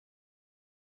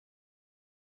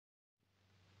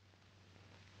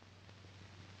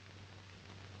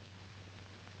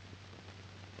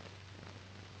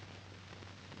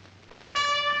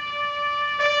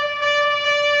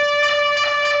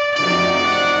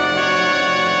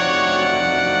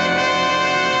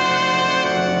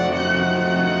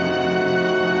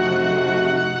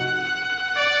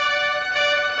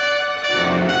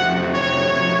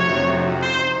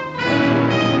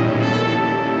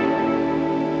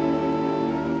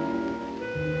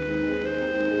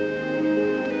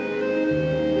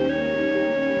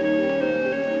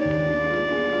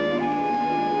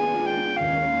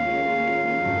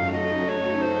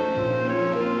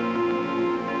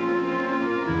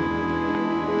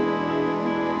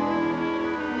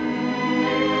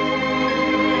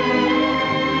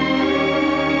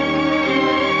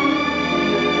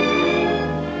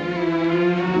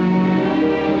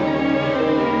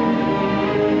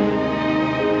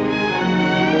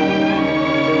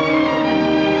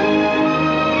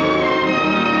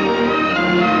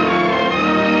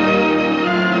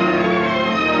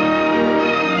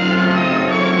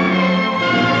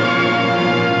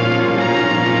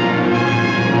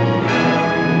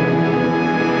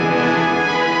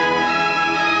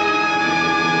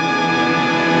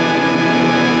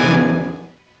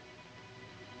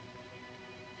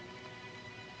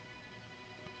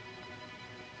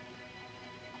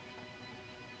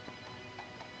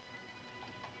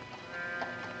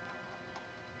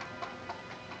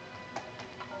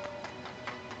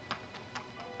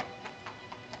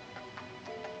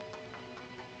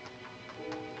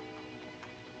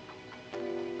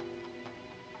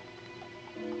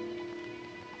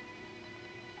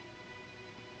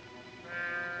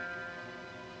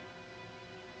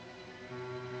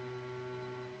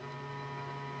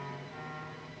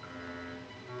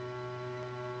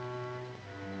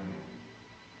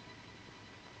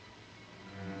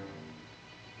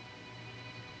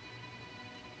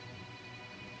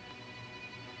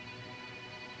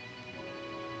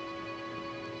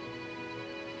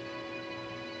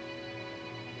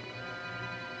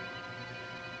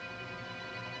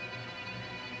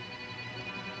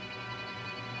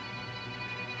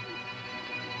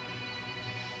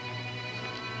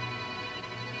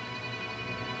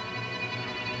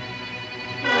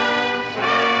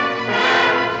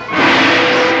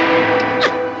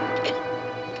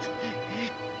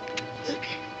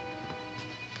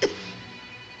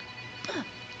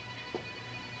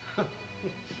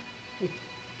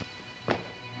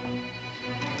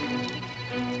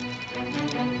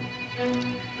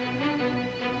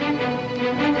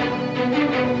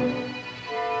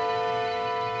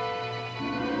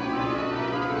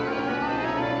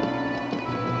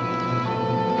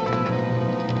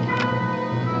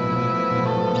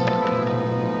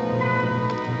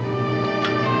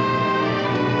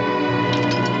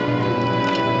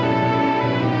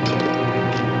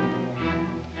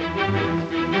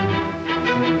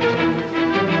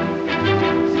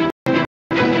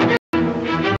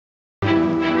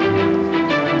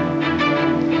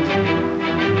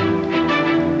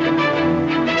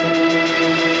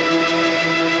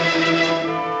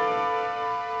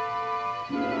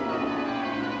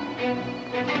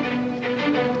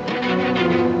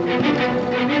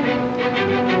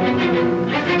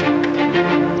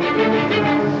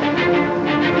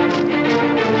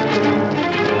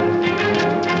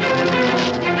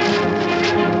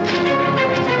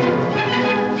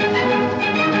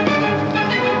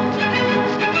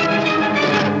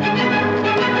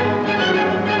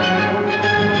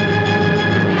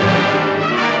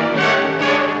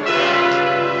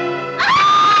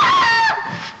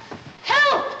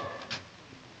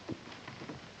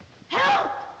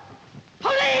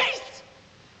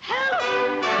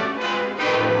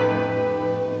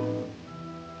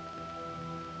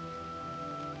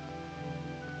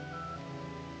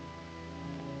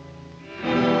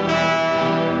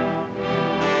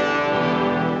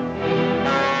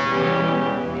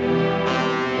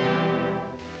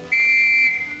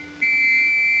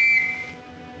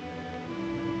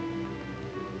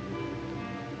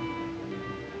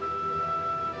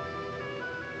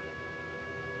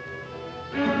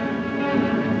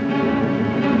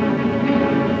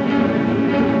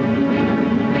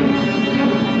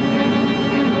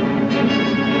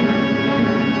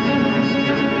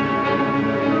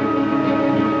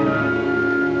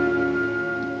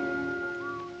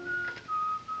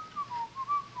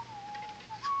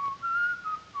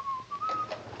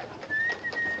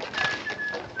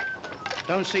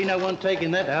Don't see no one taking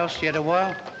that house yet a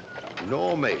while.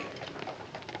 Nor me.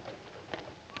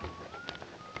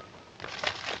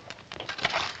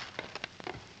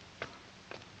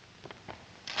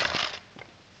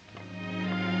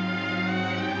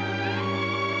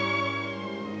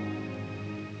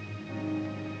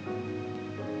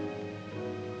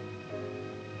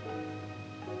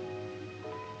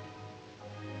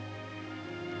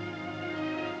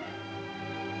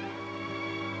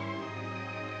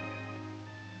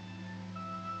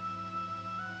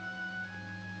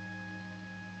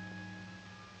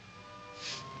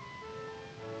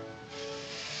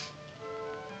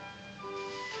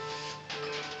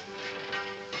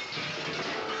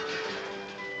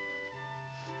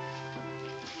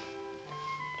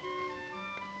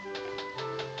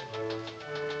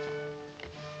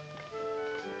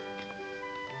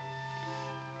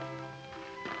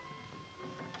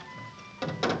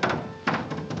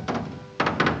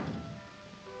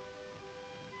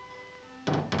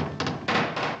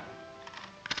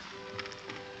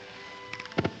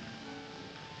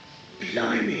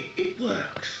 Blimey, it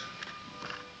works.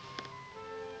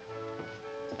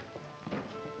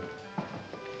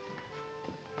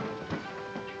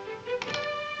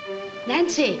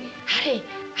 Nancy, hurry,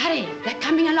 hurry. They're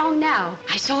coming along now.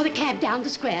 I saw the cab down the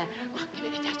square. Oh, give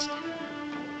me the duster.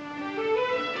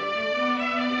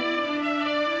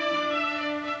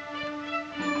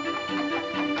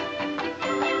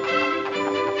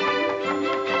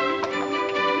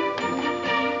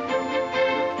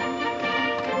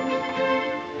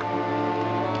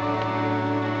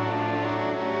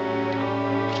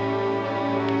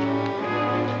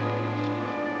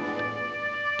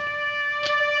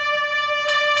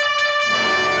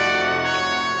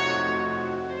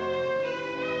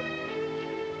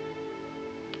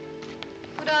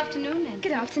 Good afternoon, Nancy.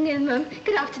 Good afternoon, Mum.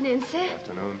 Good afternoon, sir. Good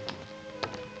afternoon.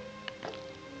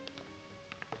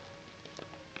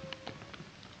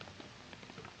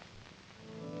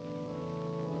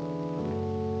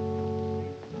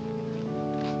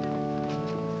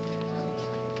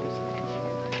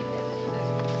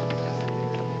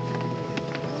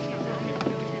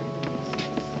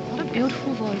 What a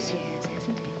beautiful voice he has,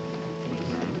 hasn't he?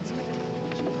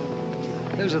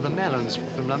 Those are the melons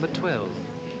from number 12.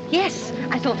 Yes,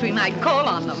 I thought we might call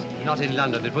on them. Not in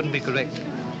London. It wouldn't be correct.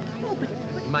 Oh, but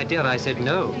My dear, I said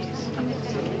no.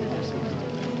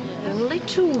 Only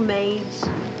two maids.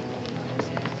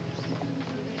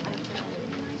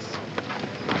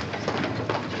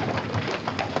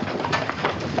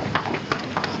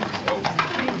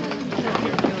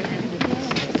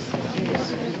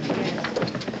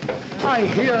 I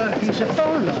hear he's a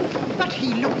bowler. But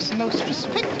he looks most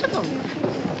respectable.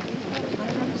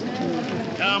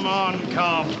 Come on,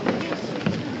 Cobb.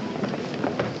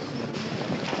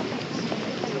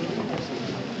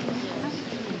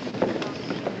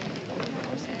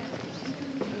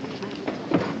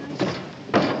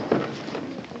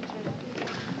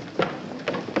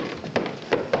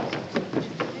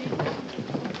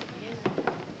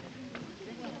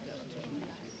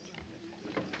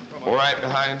 All right,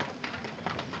 behind.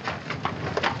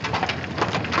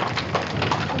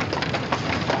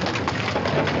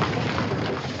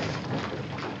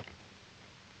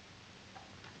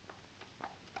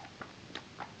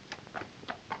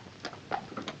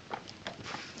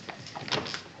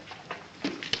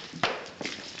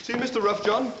 See Mr. Rough,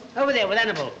 John? Over there with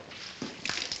Annabelle.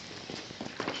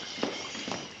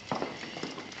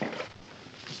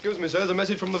 Excuse me, sir. There's a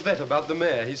message from the vet about the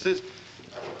mare. He says...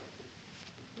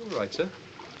 All right, sir.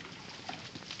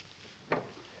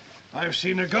 I've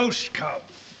seen a ghost, Cobb.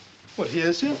 What,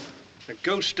 here, sir? A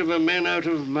ghost of a man out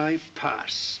of my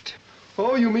past.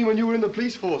 Oh, you mean when you were in the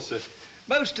police force, sir?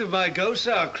 Most of my ghosts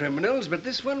are criminals, but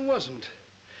this one wasn't.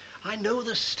 I know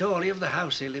the story of the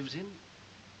house he lives in.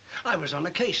 I was on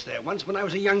a case there once when I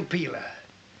was a young peeler.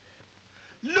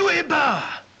 Louis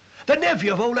Barr, the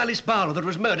nephew of old Alice Barlow that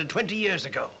was murdered 20 years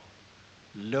ago.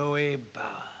 Louis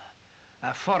Barr.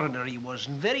 A foreigner he was,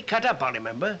 and very cut up, I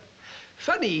remember.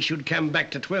 Funny he should come back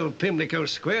to 12 Pimlico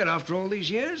Square after all these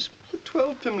years.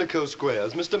 12 Pimlico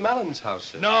Square's Mr. Mallon's house,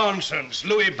 sir. Nonsense,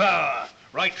 Louis Barr.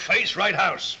 Right face, right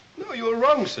house. No, you were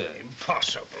wrong, sir.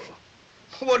 Impossible.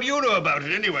 What do you know about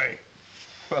it, anyway?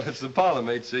 Well, it's the parlour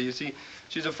maid, sir. You see,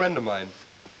 she's a friend of mine.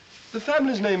 The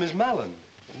family's name is Mallon.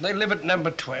 They live at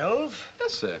number 12?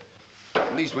 Yes, sir.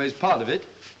 Leastways, part of it.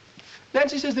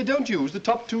 Nancy says they don't use the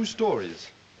top 2 stories.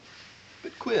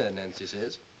 Bit queer, Nancy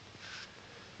says.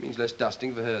 Means less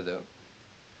dusting for her, though.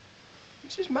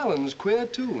 Mrs. Mallon's queer,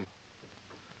 too.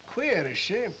 Queer, is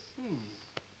she?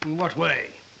 In what way?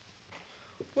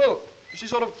 Well, she's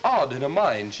sort of odd in her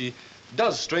mind. She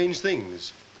does strange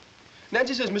things.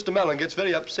 Nancy says Mr. Mallon gets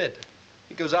very upset.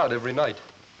 He goes out every night.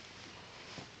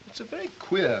 It's a very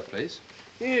queer place.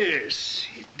 Yes,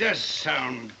 it does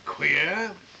sound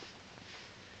queer.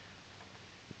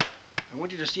 I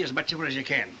want you to see as much of her as you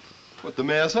can. What, the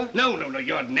mayor, sir? No,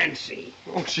 you're Nancy.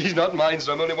 Oh, she's not mine,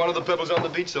 sir. I'm only one of the pebbles on the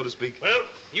beach, so to speak. Well,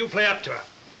 you play up to her.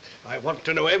 I want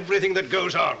to know everything that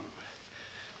goes on.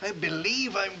 I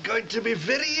believe I'm going to be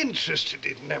very interested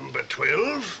in number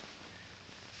 12.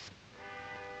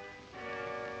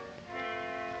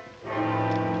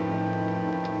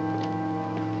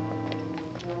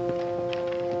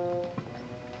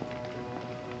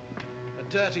 A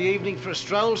dirty evening for a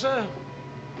stroll, sir?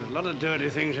 There's a lot of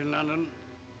dirty things in London.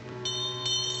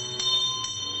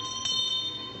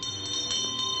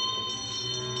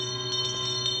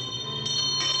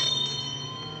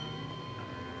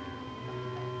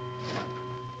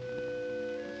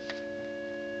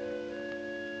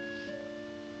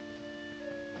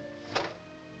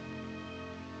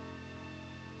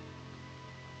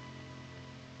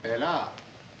 Bella,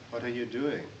 what are you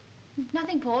doing?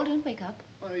 Nothing, Paul. Don't wake up.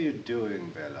 What are you doing,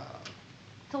 Bella?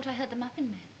 Thought I heard the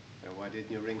muffin man. And why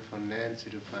didn't you ring for Nancy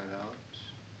to find out?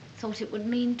 Thought it would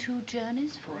mean 2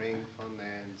 journeys for her. Ring for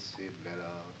Nancy,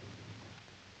 Bella.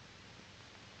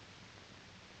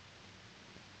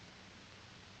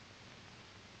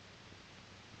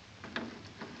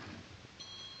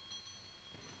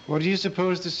 What do you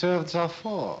suppose the servants are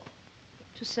for?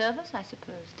 To serve us, I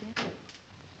suppose, dear.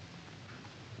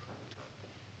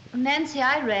 Nancy,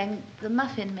 I rang the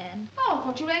muffin man. Oh, I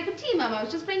thought you rang for tea, Mum. I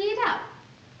was just bringing it up.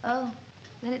 Oh,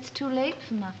 then it's too late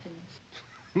for muffins.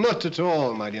 Not at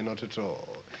all, my dear, not at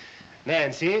all.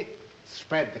 Nancy,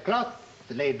 spread the cloth,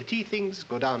 lay the tea things,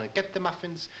 go down and get the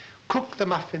muffins, cook the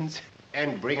muffins,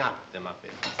 and bring up the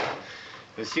muffins.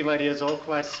 You see, my dear, it's all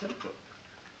quite simple.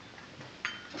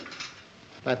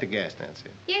 Light the gas, Nancy.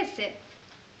 Yes, sir.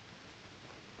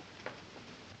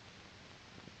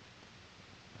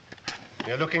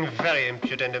 You're looking very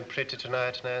impudent and pretty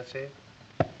tonight, Nancy.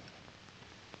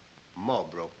 More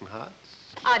broken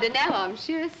hearts. I don't know, I'm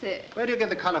sure, sir. Where do you get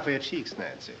the color for your cheeks,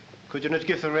 Nancy? Could you not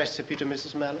give the recipe to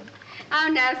Mrs. Mallon? Oh,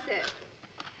 no, sir.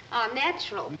 I'm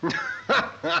natural.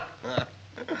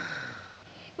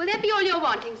 Will that be all you're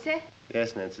wanting, sir?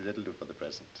 Yes, Nancy, that'll do for the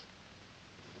present.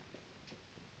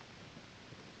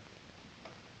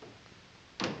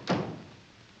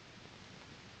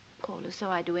 Paul, as though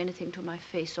I'd do anything to my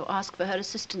face or ask for her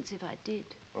assistance if I did.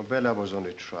 Oh, Bella was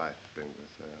only trifling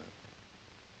with her.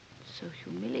 So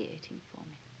humiliating for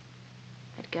me.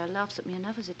 That girl laughs at me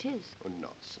enough as it is. Oh,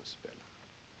 nonsense, Bella.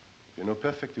 You know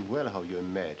perfectly well how you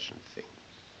imagine things.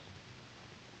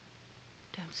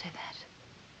 Don't say that.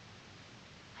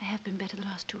 I have been better the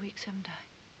last 2 weeks, haven't I?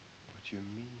 What do you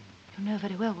mean? You know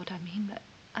very well what I mean, but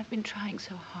I've been trying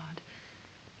so hard.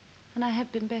 And I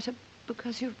have been better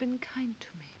because you've been kind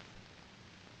to me.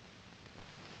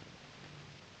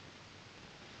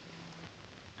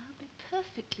 I'll be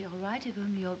perfectly all right if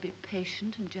only you'll be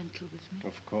patient and gentle with me.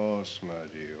 Of course, my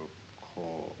dear, of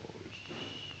course.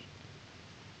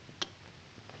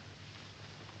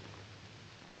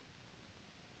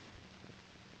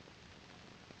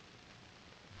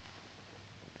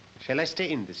 Shall I stay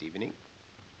in this evening?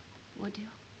 Would you?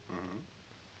 Mm-hmm.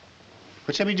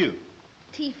 What shall we do?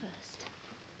 Tea first.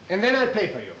 And then I'll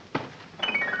play for you.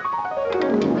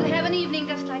 We'll have an evening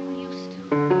just like we used to.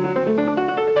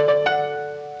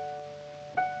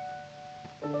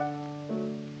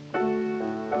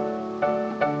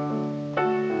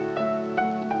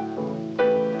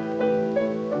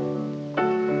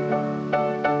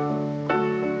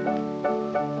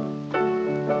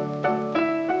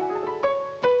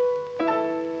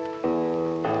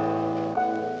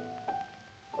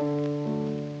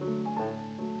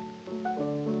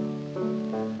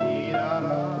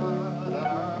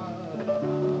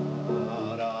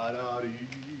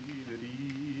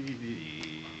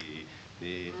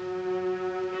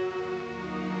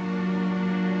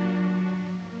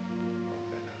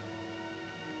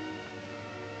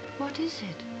 What is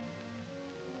it?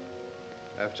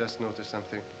 I've just noticed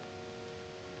something.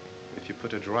 If you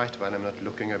put it right while I'm not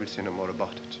looking, I will say no more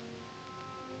about it.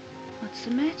 What's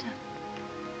the matter?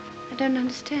 I don't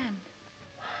understand.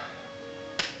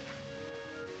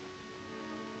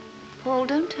 Paul,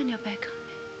 don't turn your back on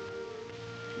me.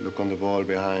 Look on the wall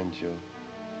behind you.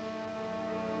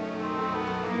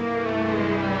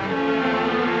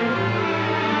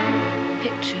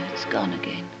 Picture, it's gone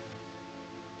again.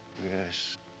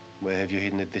 Yes. Where have you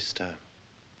hidden it this time?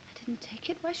 I didn't take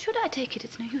it. Why should I take it?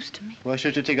 It's no use to me. Why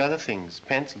should you take other things?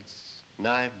 Pencils,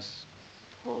 knives.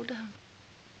 Paul, don't.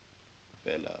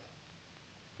 Bella,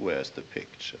 where's the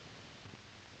picture?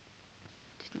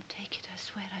 I didn't take it. I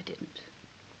swear I didn't.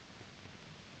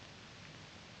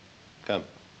 Come.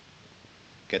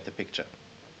 Get the picture.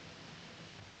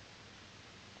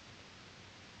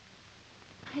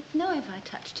 I'd know if I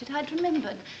touched it. I'd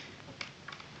remembered.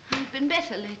 I've been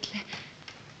better lately.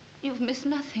 You've missed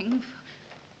nothing.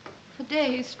 For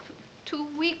days, for 2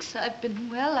 weeks I've been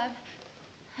well. I've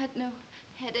had no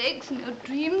headaches, no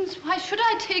dreams. Why should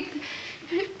I take...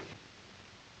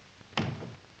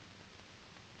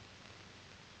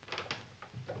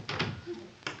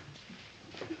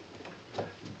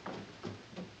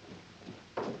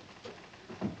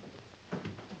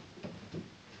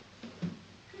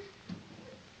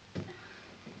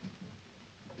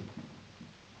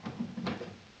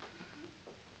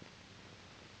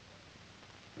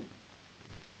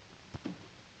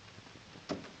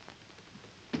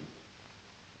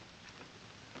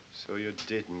 So you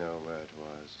did know where it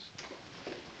was.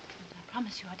 I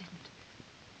promise you I didn't.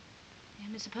 I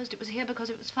only supposed it was here because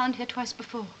it was found here twice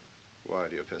before. Why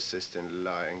do you persist in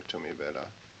lying to me,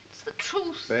 Bella? It's the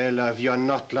truth. Bella, if you're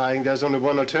not lying, there's only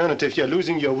one alternative. You're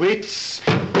losing your wits.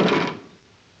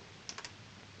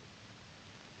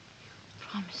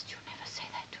 Promised you'd never say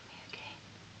that to me again.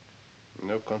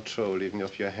 No control, even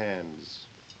of your hands.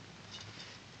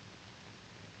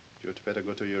 You'd better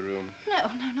go to your room. No,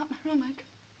 not my room. I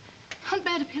can't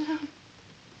bear to be alone.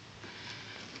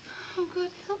 Oh,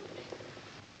 God help me.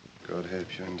 God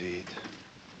help you indeed.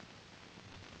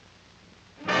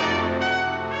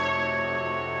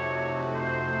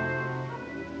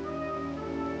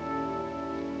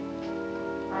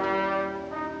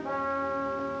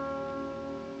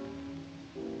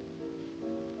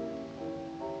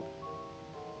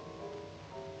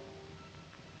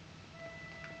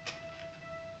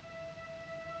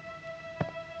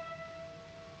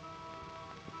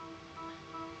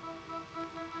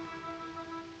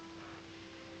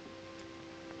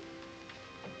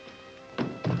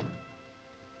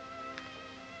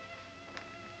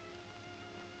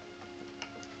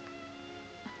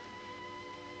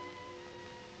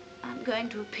 I'm going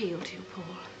to appeal to you, Paul.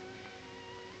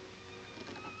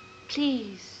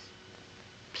 Please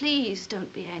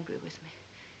don't be angry with me.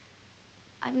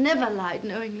 I've never lied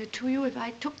knowingly to you. If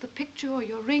I took the picture or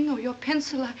your ring or your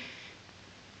pencil,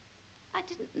 I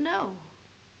didn't know.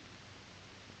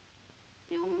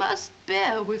 You must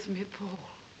bear with me, Paul.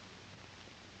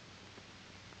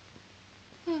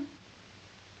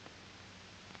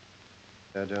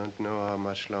 I don't know how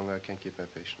much longer I can keep my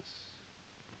patience.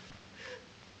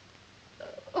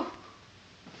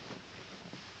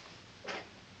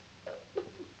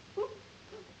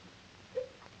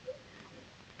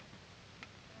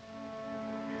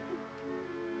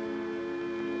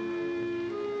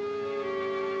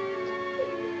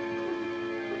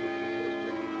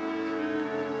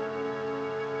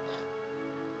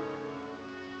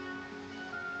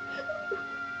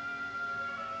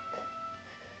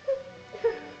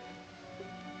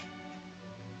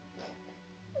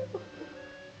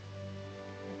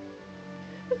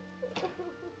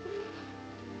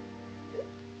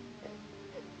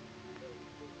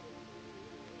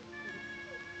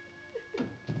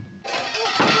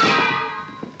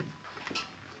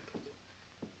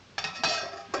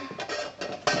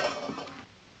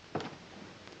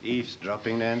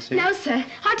 Eavesdropping, Nancy? No, sir.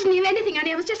 I didn't hear anything,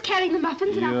 honey. I was just carrying the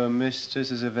muffins and Your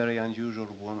mistress is a very unusual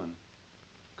woman.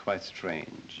 Quite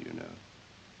strange, you know.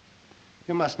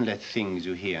 You mustn't let things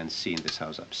you hear and see in this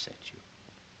house upset you.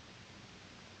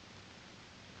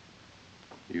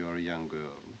 You're a young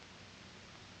girl.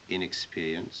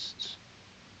 Inexperienced.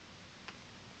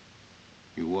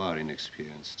 You are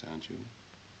inexperienced, aren't you?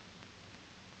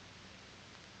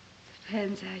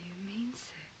 Depends how you mean,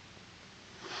 sir.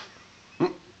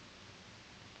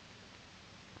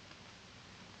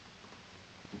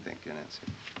 Thank you, Nancy.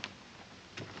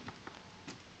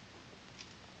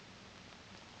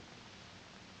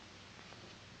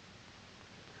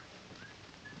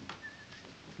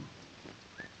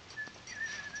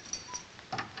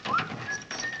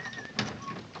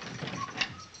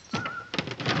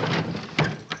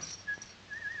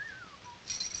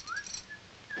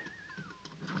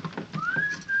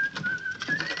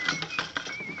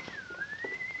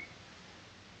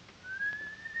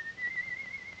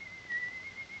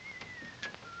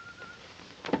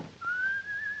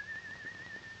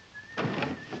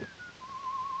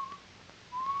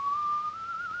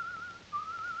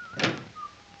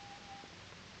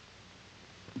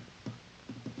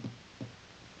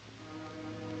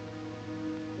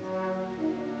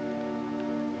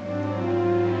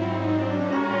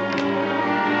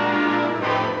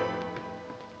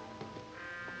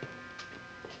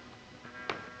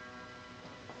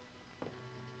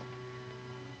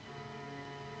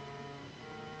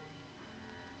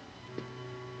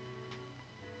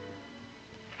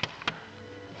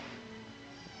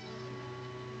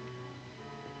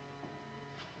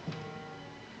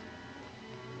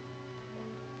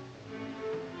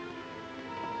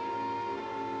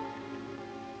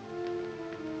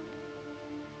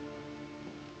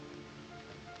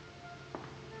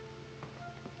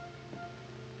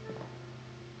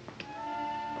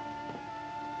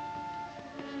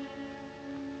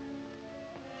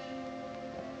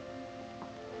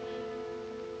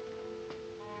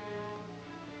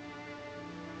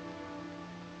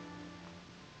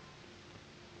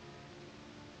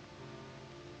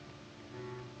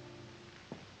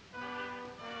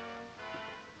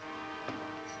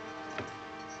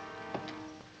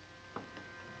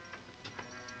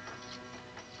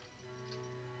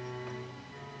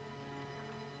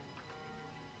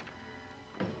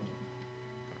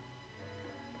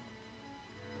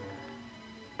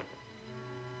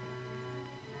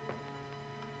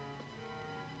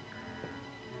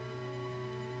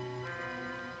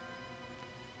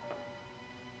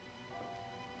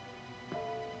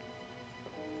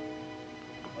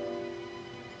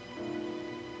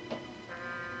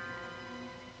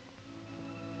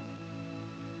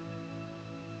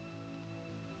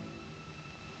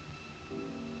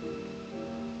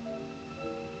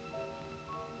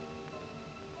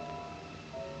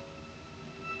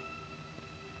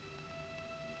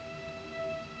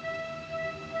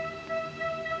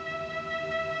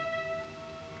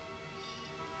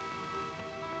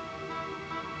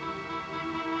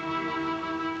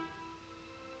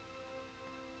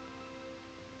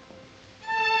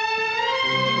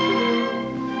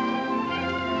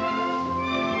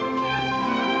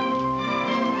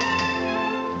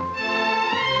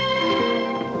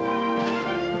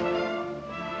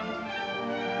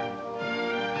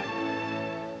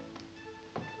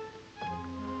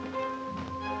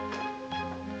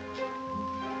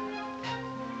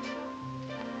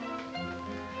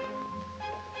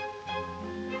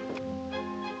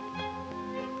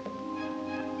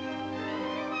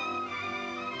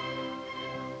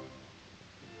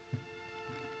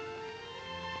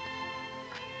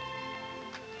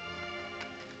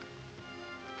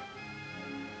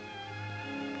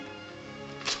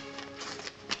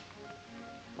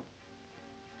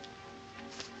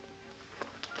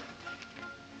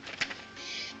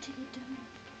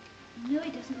 No,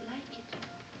 he doesn't like it.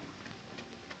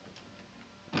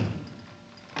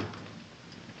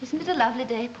 Isn't it a lovely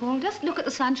day, Paul? Just look at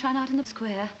the sunshine out in the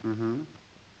square. Mm-hmm.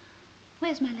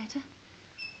 Where's my letter?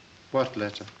 What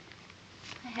letter?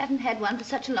 I haven't had one for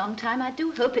such a long time. I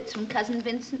do hope it's from Cousin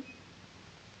Vincent.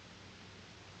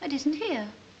 It isn't here.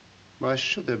 Why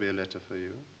should there be a letter for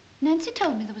you? Nancy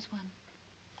told me there was one.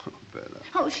 Oh, Bella.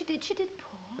 Oh, she did,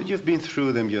 Paul. But you've been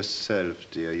through them yourself,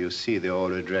 dear. You see, they're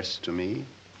all addressed to me.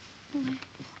 Oh, I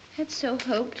had so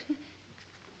hoped.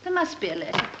 There must be a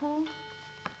letter, Paul.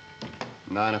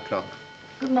 9 o'clock.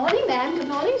 Good morning, ma'am. Good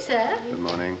morning, sir. Good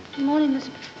morning. Good morning, Miss...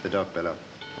 The dog, Bella.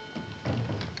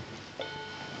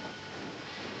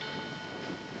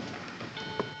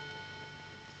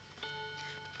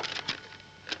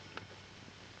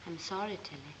 I'm sorry,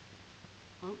 Tilly.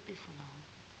 Won't be for long.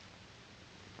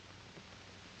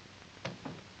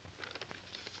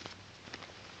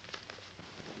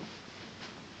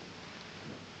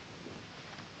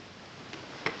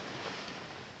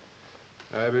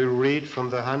 I will read from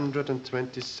the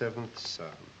 127th Psalm.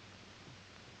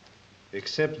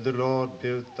 Except the Lord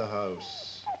built the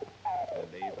house,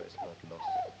 the labor is not lost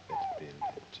that build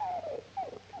it.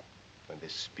 When they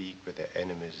speak with their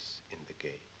enemies in the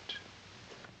gate.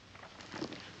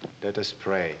 Let us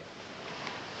pray.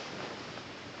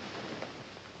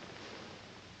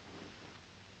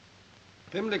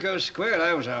 Pimlico Square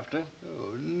I was after.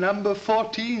 Oh, number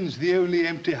 14's the only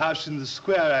empty house in the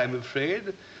square, I'm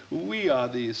afraid. We are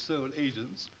the sole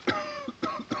agents.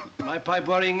 My pipe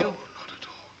worrying you? Oh, not at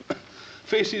all.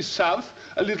 Faces south,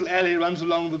 a little alley runs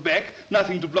along the back,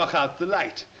 nothing to block out the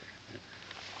light.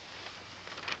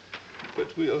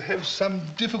 But we'll have some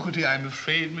difficulty, I'm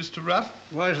afraid, Mr. Ruff.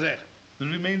 Why is that? The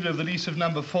remainder of the lease of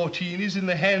number 14 is in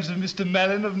the hands of Mr.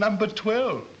 Mallon of number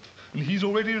 12. And he's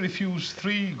already refused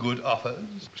 3 good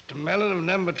offers. Mr. Mellon of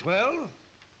number 12?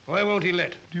 Why won't he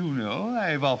let? Do you know,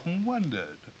 I've often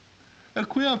wondered. A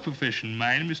queer profession,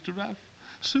 mine, Mr. Ruff.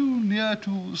 So near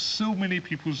to so many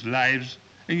people's lives,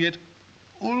 and yet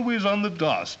always on the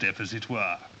doorstep, as it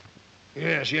were.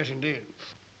 Yes, yes, indeed.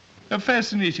 A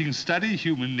fascinating study,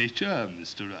 human nature,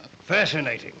 Mr. Ruff.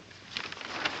 Fascinating.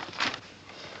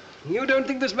 You don't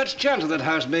think there's much chance of that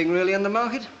house being really in the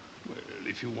market? Well,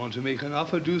 if you want to make an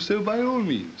offer, do so by all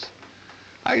means.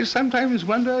 I sometimes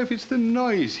wonder if it's the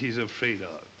noise he's afraid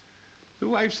of. The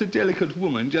wife's a delicate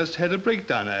woman, just had a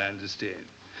breakdown, I understand.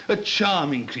 A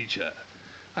charming creature.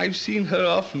 I've seen her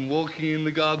often walking in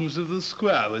the gardens of the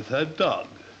square with her dog.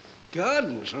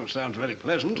 Gardens? Oh, sounds very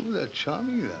pleasant. Oh, they're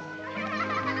charming, though.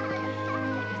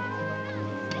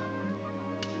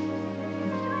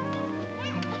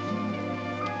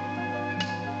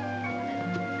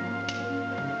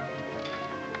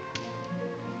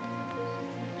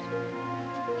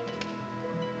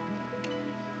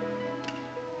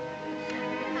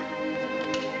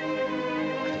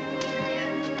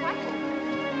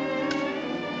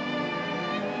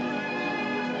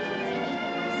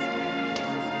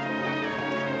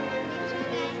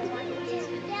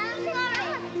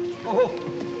 Oh,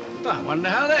 I wonder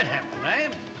how that happened,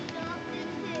 eh?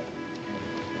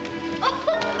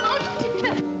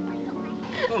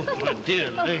 Oh, my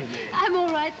dear lady. I'm all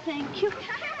right, thank you.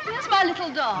 Where's my little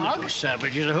dog? Little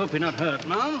savages, I hope you're not hurt,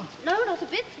 Mom. No, not a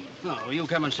bit. Oh, you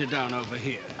come and sit down over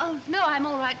here. Oh, no, I'm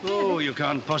all right. Oh, you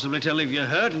can't possibly tell if you're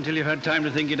hurt until you've had time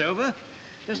to think it over.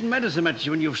 Doesn't matter so much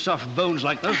when you've soft bones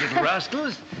like those little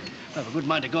rascals. I've a good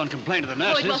mind to go and complain to the Oh,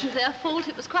 nurses. it wasn't their fault.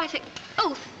 It was quite a...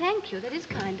 Oh, thank you. That is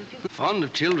kind of you. Fond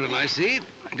of children, I see.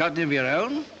 Got any of your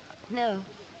own? No.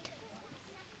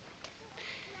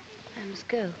 I must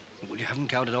go. Well, you haven't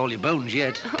counted all your bones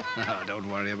yet. Oh,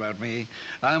 don't worry about me.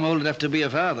 I'm old enough to be a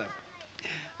father.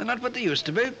 They're not what they used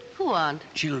to be. Who aren't?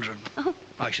 Children. Oh.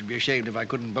 I should be ashamed if I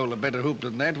couldn't bowl a better hoop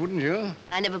than that, wouldn't you?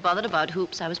 I never bothered about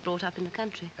hoops. I was brought up in the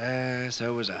country.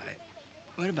 So was I.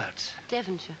 Whereabouts?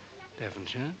 Devonshire.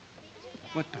 Devonshire?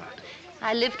 What part?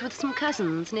 I lived with some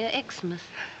cousins near Exmouth.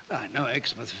 I know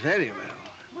Exmouth very well.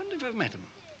 Wonder if I've met them.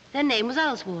 Their name was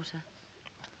Ullswater.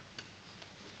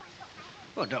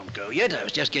 Oh, don't go yet. I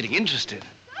was just getting interested.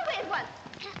 Oh, wait, what?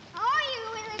 Are you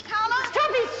in the collar?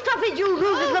 Stop it, you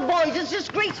rude little boys. It's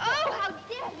disgraceful. Oh,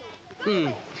 how dare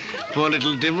you? Poor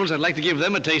little devils. I'd like to give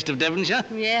them a taste of Devonshire.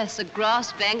 Yes, a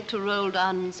grass bank to roll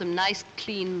down in some nice,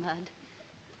 clean mud.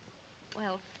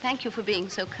 Well, thank you for being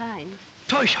so kind.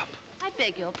 Toy shop. I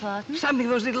beg your pardon. Something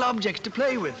those little objects to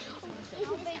play with.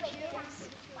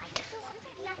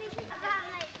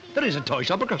 There is a toy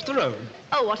shop across the road.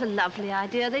 Oh, what a lovely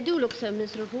idea. They do look so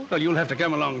miserable. Well, you'll have to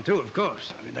come along, too, of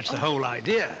course. I mean, that's the whole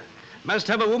idea. Must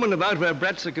have a woman about where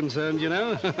brats are concerned, you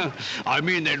know. I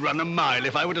mean, they'd run a mile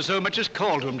if I were to so much as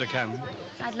call to them to come.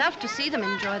 I'd love to see them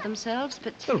enjoy themselves,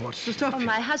 but... Well, what's to stop well, you?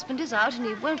 my husband is out and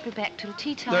he won't be back till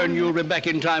tea time. Then you'll be back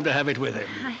in time to have it with him.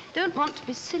 I don't want to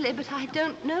be silly, but I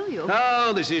don't know you.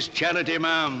 Oh, this is charity,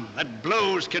 ma'am. That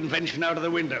blows convention out of the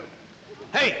window.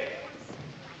 Hey!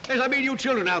 Yes, I mean you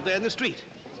children out there in the street.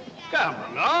 Come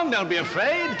along, don't be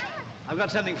afraid. I've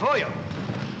got something for you.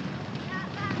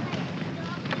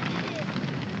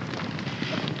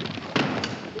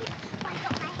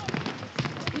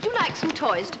 Would you like some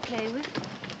toys to play with?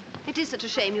 It is such a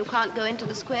shame you can't go into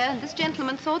the square, and this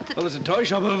gentleman thought that... Well, there's a toy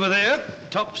shop over there.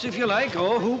 Tops, if you like,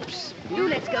 or hoops. Do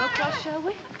let's go across, shall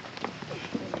we?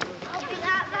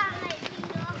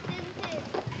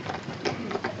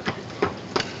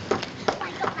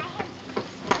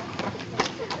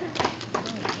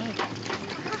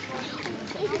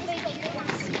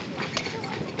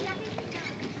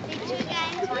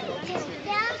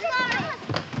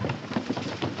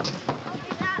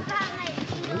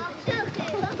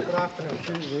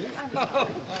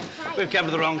 We've come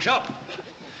to the wrong shop.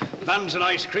 Buns and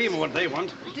ice cream are what they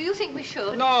want. Do you think we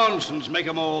should? Nonsense. Make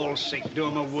them all sick. Do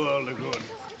them a world of good.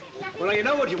 Well, now, you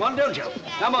know what you want, don't you?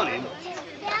 Come on in.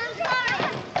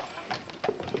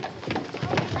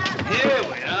 Here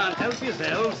we are. Help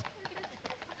yourselves.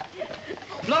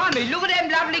 Blimey, look at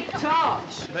them lovely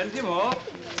tarts. Plenty more.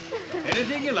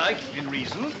 Anything you like, in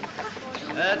reason.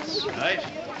 That's right.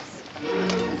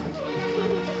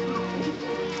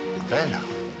 Bella.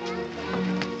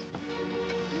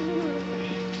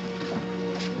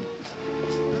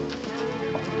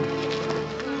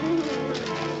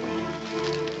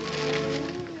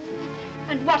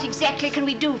 And what exactly can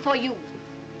we do for you?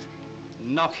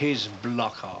 Knock his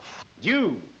block off.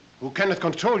 You, who cannot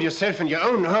control yourself in your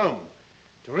own home,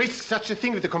 to risk such a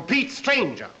thing with a complete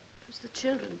stranger. It's the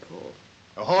children, Paul.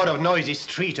 A horde of noisy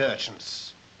street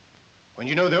urchins. When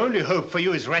you know the only hope for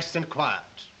you is rest and quiet.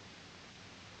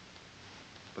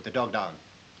 Put the dog down.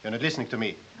 You're not listening to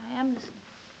me. I am listening.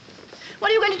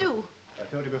 What are you going to do? I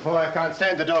told you before, I can't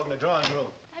stand the dog in the drawing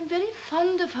room. I'm very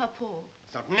fond of her, Paul.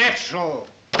 It's not natural.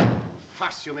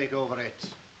 Fuss you make over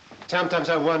it. Sometimes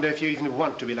I wonder if you even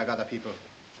want to be like other people.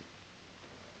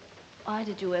 Why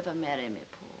did you ever marry me,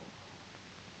 Paul?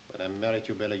 When I married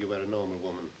you, Bella, you were a normal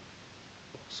woman.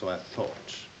 So I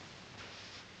thought.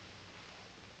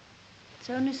 It's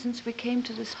only since we came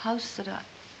to this house that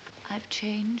I've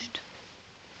changed.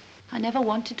 I never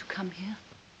wanted to come here.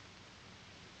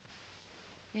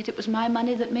 Yet it was my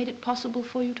money that made it possible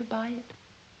for you to buy it.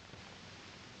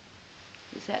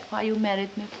 Is that why you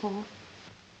married me, Paul?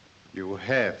 You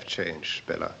have changed,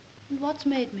 Bella. And what's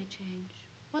made me change?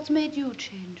 What's made you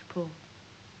change, Paul?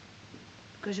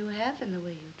 Because you have in the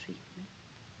way you treat me.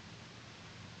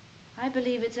 I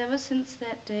believe it's ever since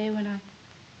that day when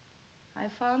I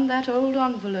found that old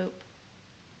envelope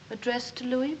addressed to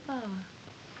Louis Bauer.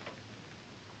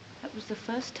 That was the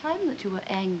first time that you were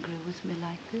angry with me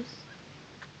like this.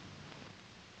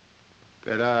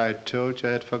 Bella, I told you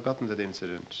I had forgotten that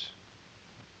incident.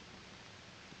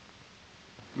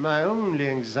 My only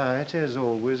anxiety has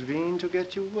always been to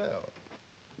get you well.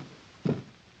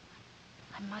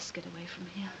 I must get away from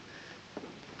here.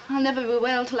 I'll never be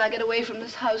well till I get away from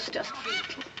this house just for a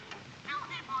little.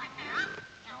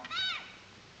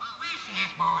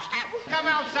 Come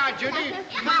outside, Judy.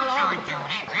 Come along.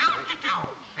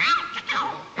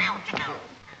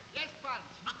 Yes, Bud.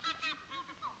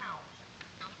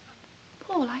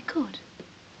 Paul, I could.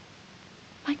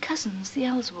 My cousins, the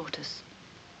Ellswaters.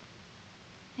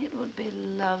 It would be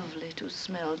lovely to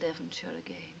smell Devonshire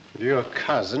again. Your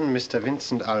cousin, Mr.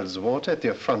 Vincent Alswater, at the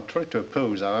effrontery to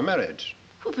oppose our marriage.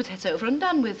 Oh, but that's over and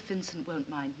done with. Vincent won't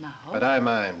mind now. But I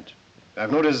mind. I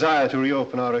have no desire to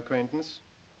reopen our acquaintance.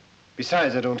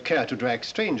 Besides, I don't care to drag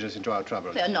strangers into our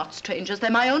troubles. They're not strangers. They're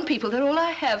my own people. They're all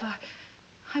I have.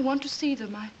 I want to see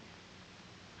them. I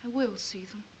will see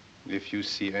them. If you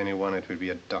see anyone, it will be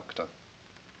a doctor.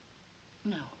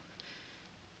 No.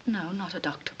 No, not a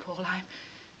doctor, Paul.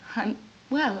 I'm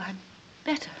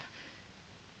better.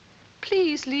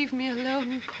 Please leave me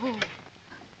alone, Paul.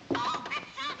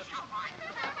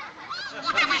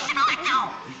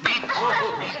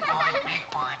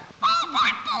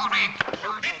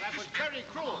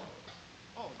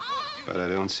 But I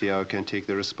don't see how I can take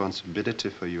the responsibility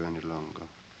for you any longer.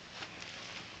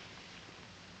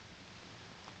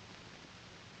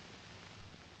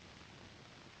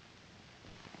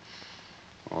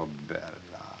 Oh, Bella.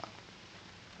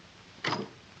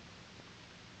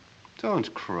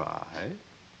 Don't cry.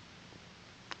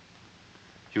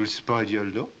 You'll spoil your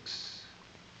looks.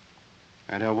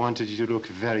 And I wanted you to look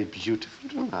very beautiful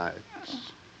tonight.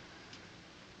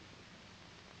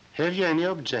 Have you any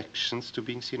objections to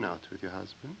being seen out with your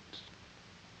husband?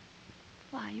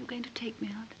 Why, are you going to take me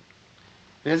out?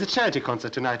 There's a charity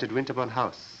concert tonight at Winterbourne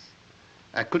House.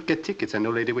 I could get tickets, I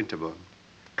know Lady Winterbourne.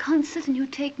 Concert and you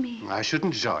take me? I should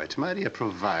enjoy it, my dear,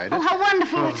 provided... Oh, how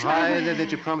wonderful. Provided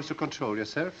that you promise to control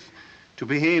yourself. To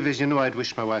behave as you know I'd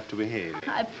wish my wife to behave.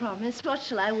 I promise. What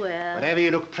shall I wear? Whatever you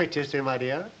look prettiest in, my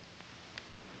dear.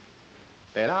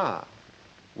 Bella,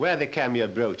 wear the cameo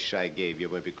brooch I gave you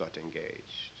when we got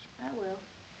engaged. I will.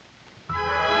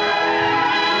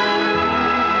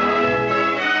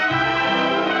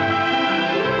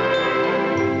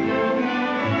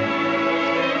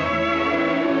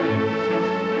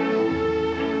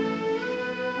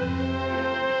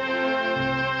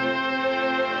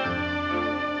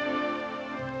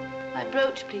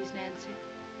 brooch, please, Nancy.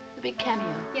 The big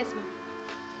cameo. Yes, ma'am.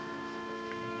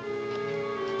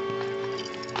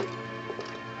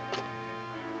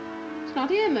 It's not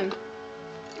here, ma'am.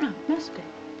 Oh, it must be.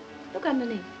 Look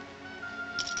underneath.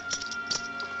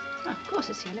 Oh, of course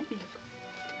it's here. Let me look.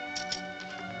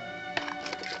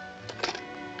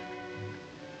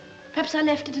 Perhaps I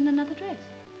left it in another dress.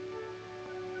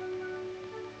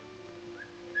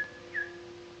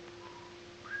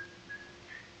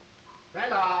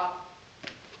 Bella!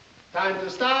 Time to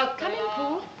start. Come in,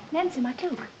 Paul. Nancy, my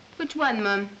cloak. Which one,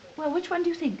 ma'am? Well, which one do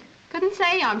you think? Couldn't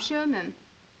say, I'm sure, ma'am.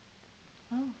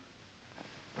 Oh.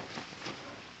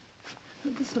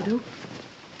 This will do.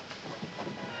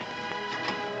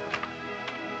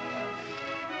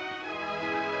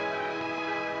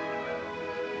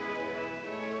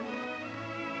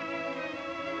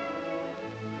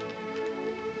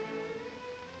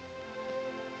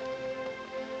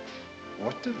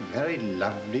 What a very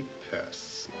lovely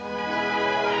person.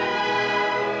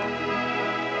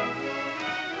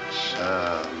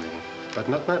 Charming. But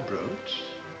not my brooch.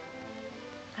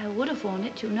 I would have worn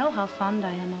it. You know how fond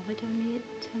I am of it, only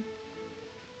it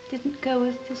didn't go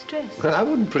with this dress. Well, I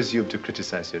wouldn't presume to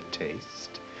criticize your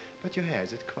taste. But your hair,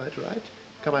 is it quite right?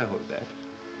 Come, I hold that.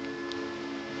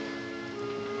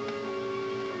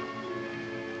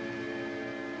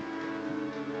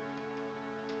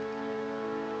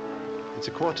 It's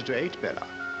 7:45, Bella.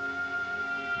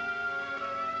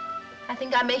 I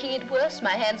think I'm making it worse.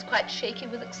 My hand's quite shaky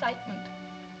with excitement.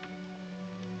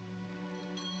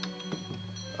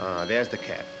 Ah, there's the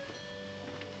cab.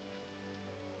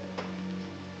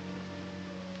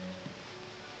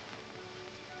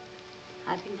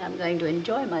 I think I'm going to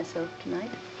enjoy myself tonight.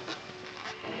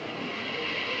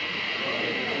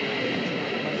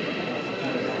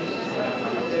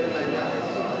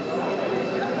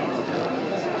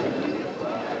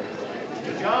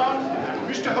 Mr. John and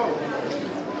Mr. Holt.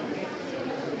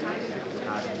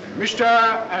 Mr.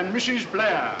 and Mrs.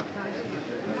 Blair.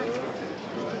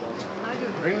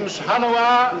 Prince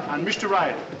Hanover and Mr.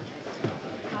 Ryder.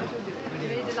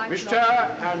 Mr.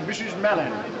 and Mrs.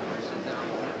 Mellon.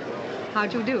 How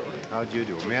do you do? How do you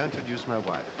do? May I introduce my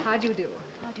wife? How do you do?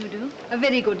 How do you do? A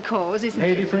very good cause, isn't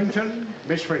Lady it? Frington,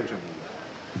 Miss Frington.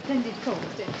 Splendid cause,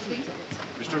 don't you think?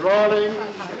 Mr. Rawling,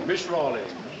 Miss Rawling.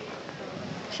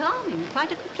 Charming,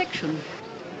 quite a complexion.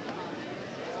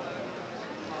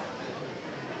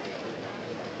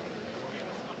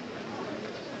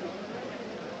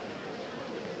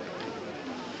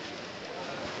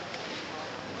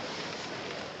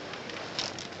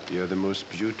 You're the most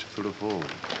beautiful of all.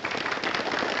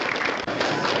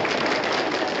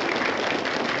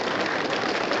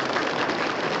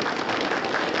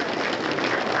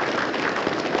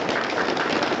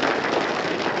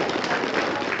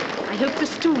 I hope the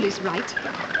stool is right.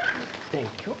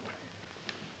 Thank you.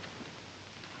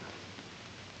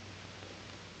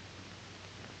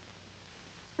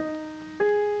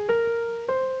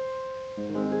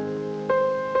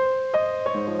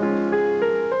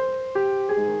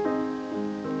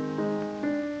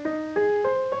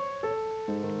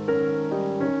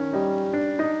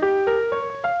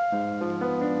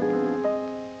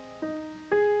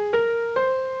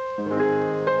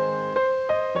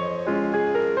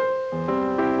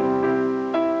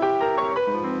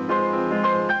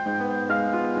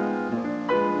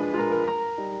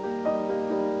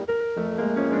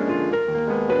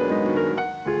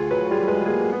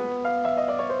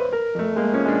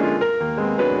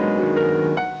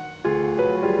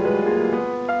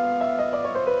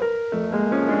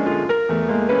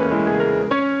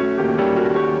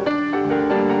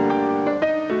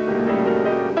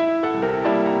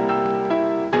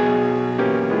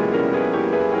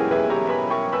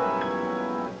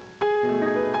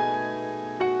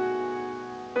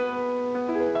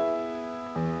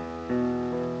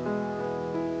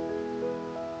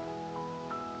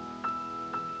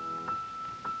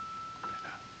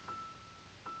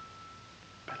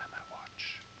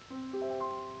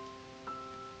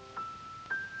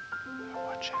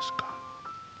 She's gone.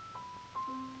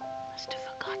 Must have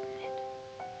forgotten it.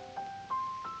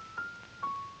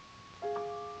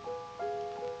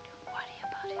 Don't worry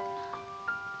about it now.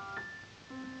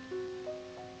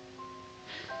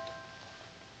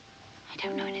 I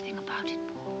don't know anything about it,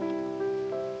 Paul.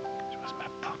 It was my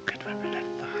pocket when we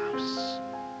left the house.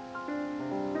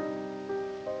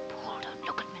 Paul, don't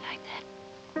look at me like that.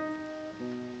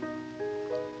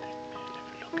 Let me have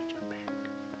a look at your bag.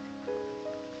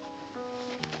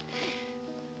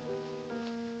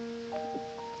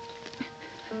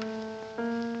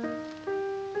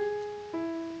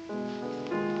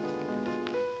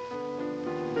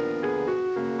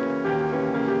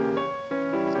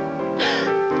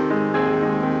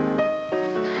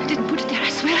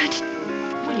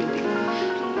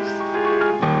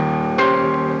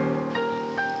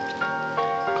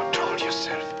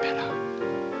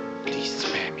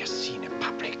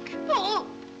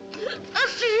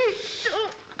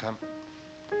 Come.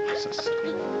 So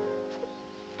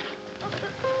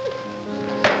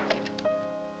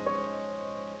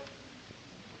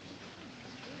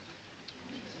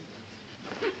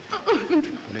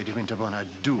Lady Winterbourne, I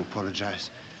do apologize.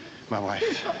 My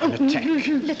wife, an attack.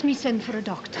 Let me send for a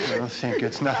doctor. Oh, thank you.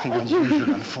 It's nothing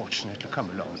unusual, unfortunately. Come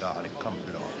along, darling. Come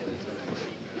along.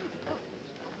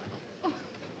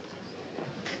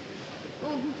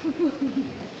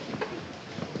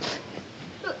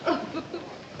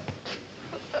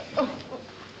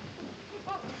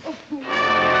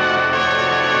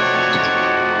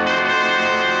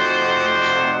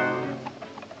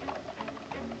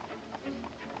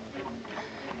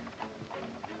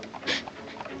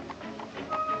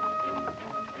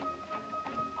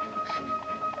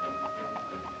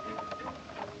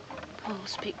 Paul,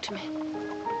 speak to me.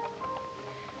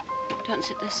 Don't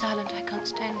sit there silent. I can't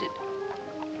stand it.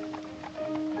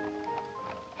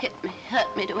 Hit me,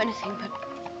 hurt me, do anything, but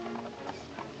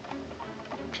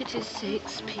for pity's sake,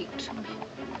 speak to me.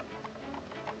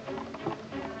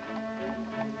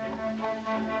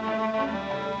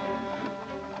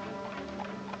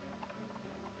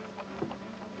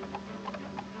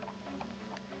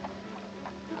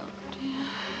 Oh, dear.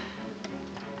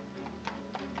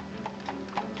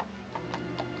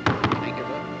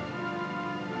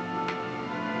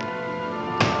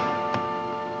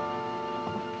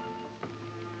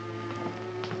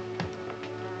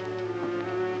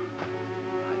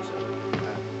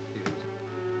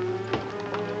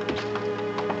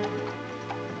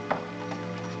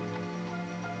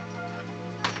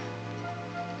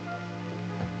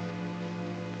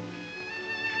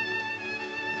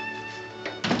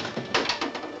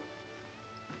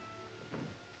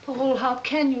 Paul, how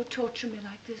can you torture me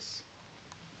like this?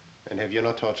 And have you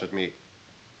not tortured me?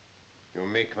 You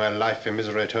make my life a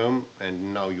misery at home,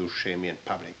 and now you shame me in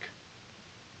public.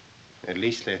 At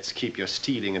least let's keep your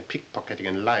stealing and pickpocketing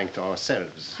and lying to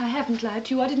ourselves. I haven't lied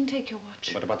to you. I didn't take your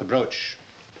watch. What about the brooch?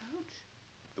 Brooch?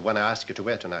 The one I asked you to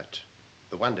wear tonight.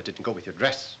 The one that didn't go with your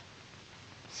dress.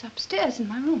 It's upstairs in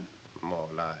my room. More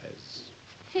lies.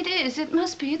 It is. It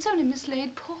must be. It's only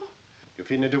mislaid, Paul. You've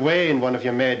hidden it away in one of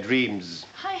your mad dreams.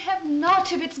 I have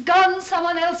not. If it's gone,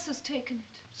 someone else has taken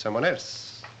it. Someone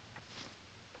else.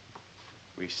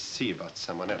 We see about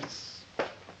someone else.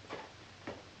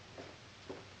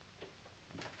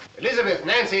 Elizabeth,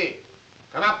 Nancy,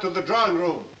 come up to the drawing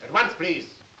room at once,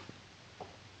 please.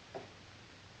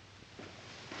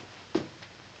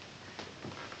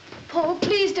 Paul,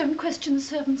 please don't question the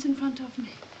servants in front of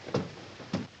me.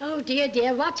 Oh, dear,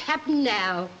 dear, what's happened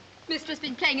now? Mistress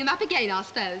been playing him up again, I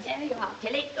suppose. There you are,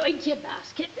 Tilly. Go into your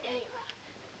basket. There you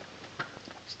are.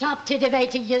 Stop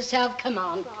titivating yourself. Come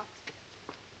on.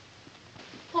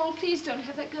 Paul, please don't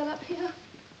have that girl up here.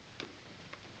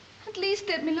 At least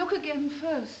let me look again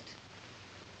first.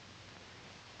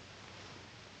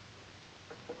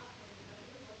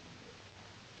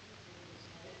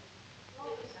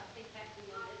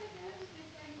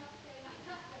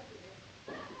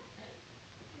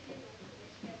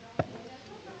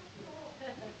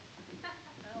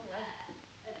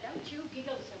 Don't you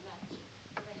giggle so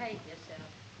much. Behave yourself.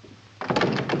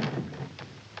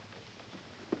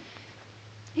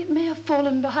 It may have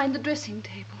fallen behind the dressing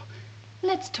table.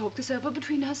 Let's talk this over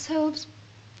between ourselves.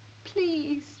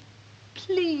 Please,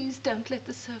 please don't let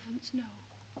the servants know.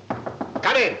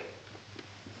 Come in.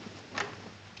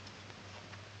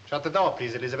 Shut the door,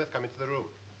 please, Elizabeth. Come into the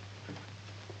room.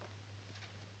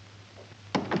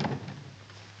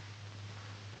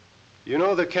 You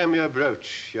know the cameo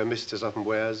brooch your mistress often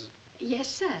wears? Yes,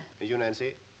 sir. And you,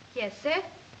 Nancy? Yes, sir.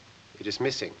 It is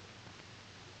missing.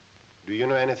 Do you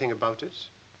know anything about it?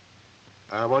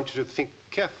 I want you to think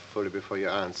carefully before you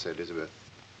answer, Elizabeth.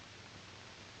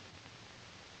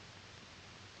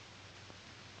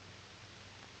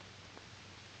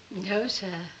 No,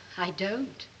 sir, I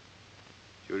don't.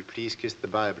 You will please kiss the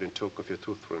Bible in token of your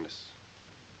truthfulness.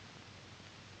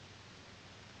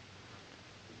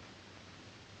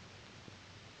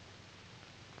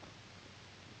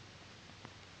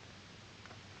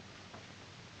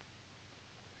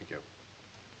 Thank you.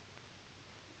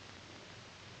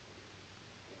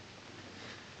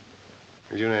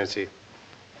 And you, Nancy,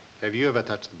 have you ever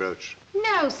touched the brooch?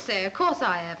 No, sir, of course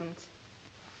I haven't.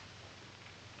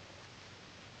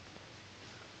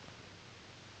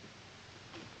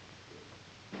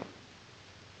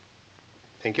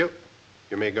 Thank you.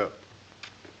 You may go.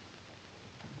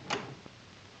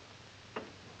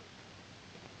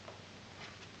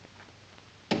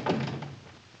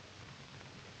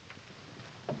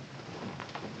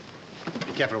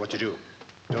 Be careful what you do.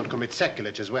 Don't commit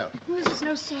sacrilege as well. This is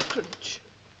no sacrilege.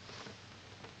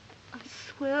 I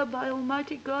swear by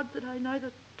Almighty God that I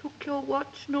neither took your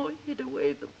watch nor hid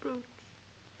away the brooch.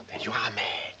 Then you are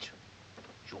mad.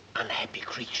 You unhappy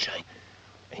creature.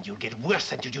 And you'll get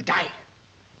worse until you die.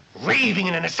 Raving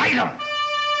in an asylum.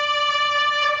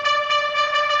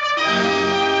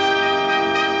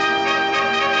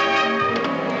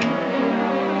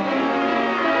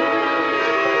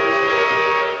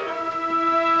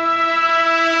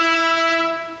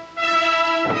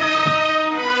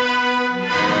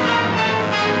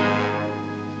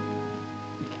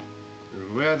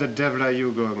 Where the devil are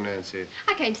you going, Nancy?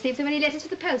 I came to see if there were any letters for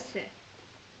the post, sir.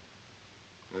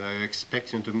 Are you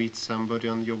expecting to meet somebody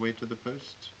on your way to the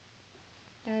post?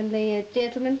 Only a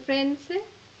gentleman friend, sir?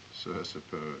 So I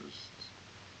supposed.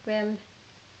 Well,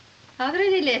 are there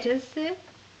any letters, sir?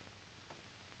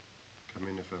 Come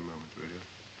in here for a moment, will you?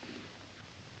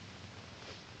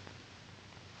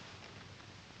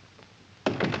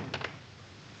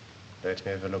 Let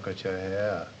me have a look at your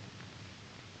hair.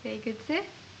 Very good, sir.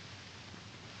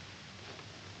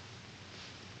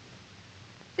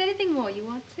 Is there anything more you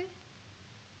want, sir?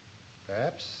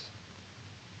 Perhaps.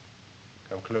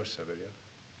 Come closer, will you?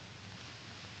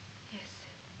 Yes, sir.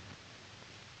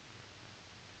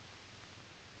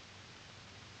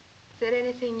 Is there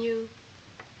anything you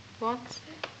want, sir?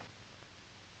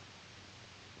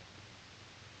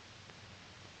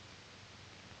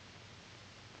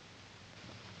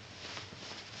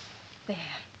 There.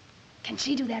 Can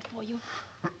she do that for you?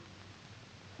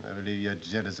 I believe you're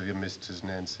jealous of your mistress,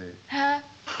 Nancy. Huh?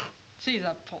 She's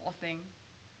a poor thing.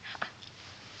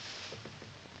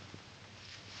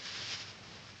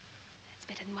 That's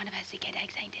better than one of her sick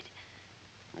headaches, ain't it?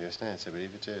 Yes, Nancy, I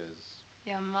believe it is.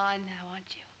 You're mine now,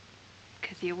 aren't you?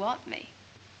 'Cause you want me.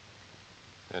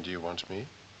 And do you want me?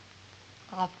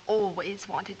 I've always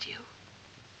wanted you.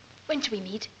 When shall we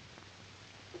meet?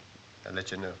 I'll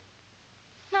let you know.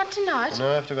 Not tonight.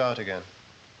 No, I have to go out again.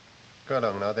 Go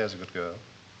along now, there's a good girl.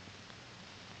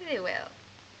 Very well.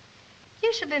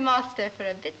 You shall be master for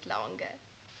a bit longer.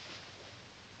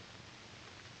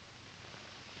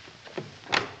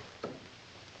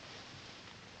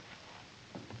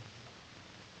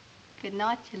 Good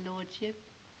night, your lordship.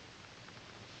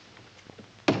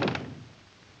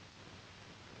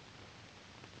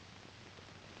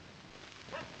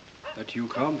 That you,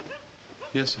 Cobb?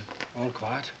 Yes, sir. All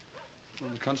quiet?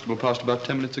 Well, the constable passed about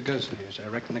 10 minutes ago, sir. Yes, I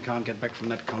reckon I can't get back from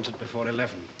that concert before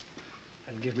 11.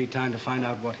 That'll give me time to find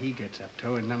out what he gets up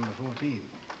to in number 14.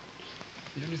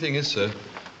 The only thing is, sir,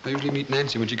 I usually meet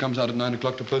Nancy when she comes out at 9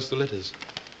 o'clock to post the letters.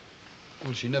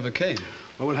 Well, she never came.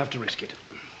 Well, we'll have to risk it.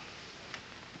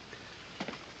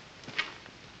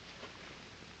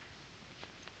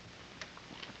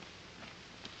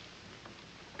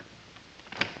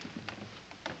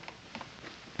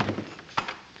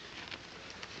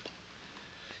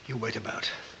 You wait about.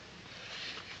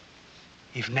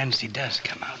 If Nancy does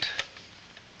come out,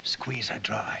 squeeze her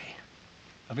dry.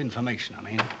 Of information, I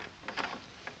mean.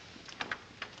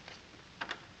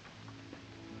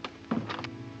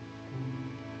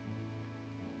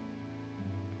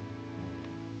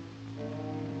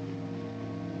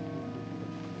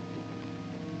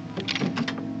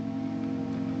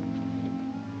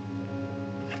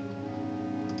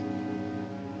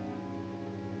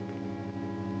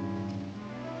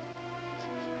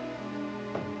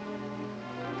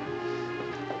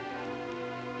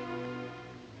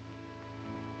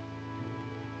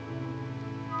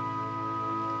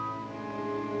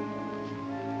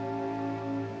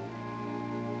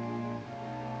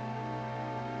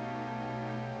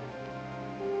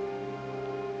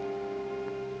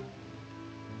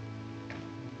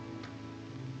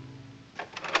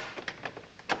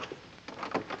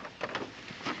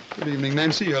 Good evening,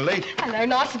 Nancy. You're late. Hello,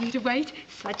 nice of you to wait.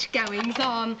 Such goings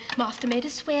on. Master made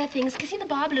us swear things, kissing the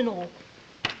Bible and all.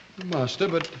 Master,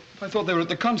 but I thought they were at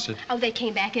the concert. Oh, they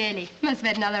came back early. Must have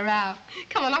had another row.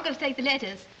 Come on, I'm going to take the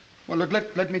letters. Well, look,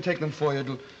 let me take them for you.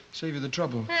 It'll save you the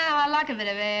trouble. Oh, I like a bit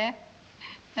of air.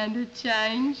 And a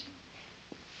change.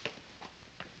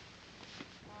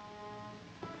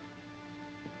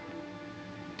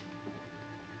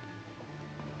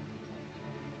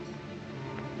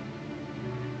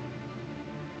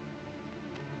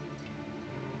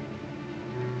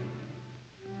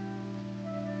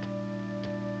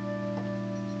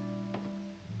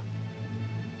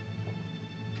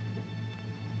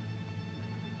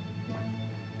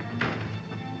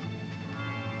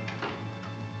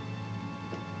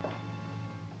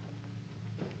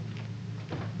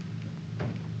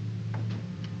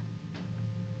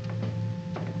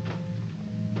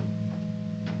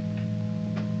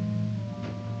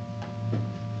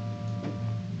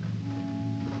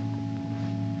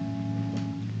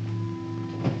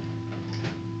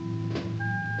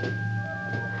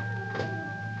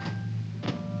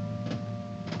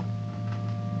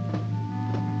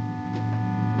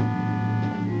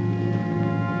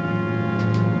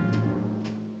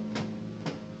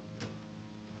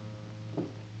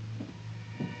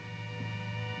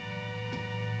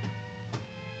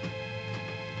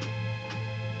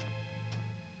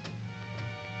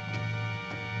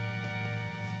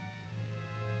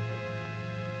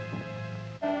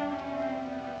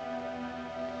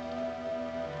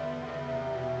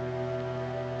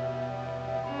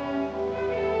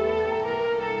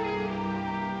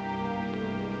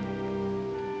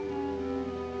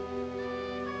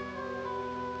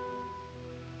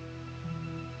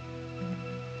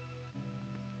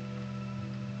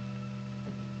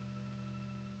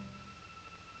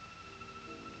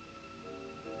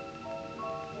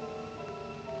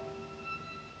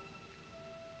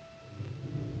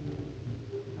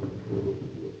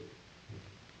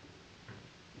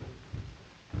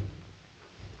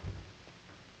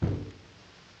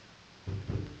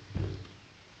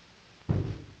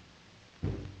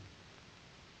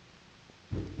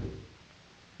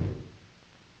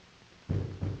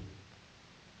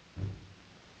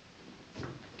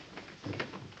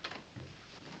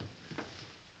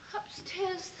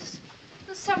 Upstairs,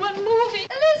 there's someone moving.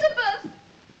 Elizabeth!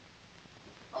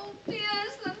 Oh, dear,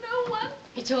 is there no one?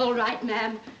 It's all right,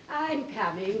 ma'am. I'm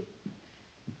coming.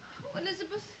 Oh,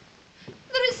 Elizabeth,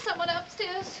 there is someone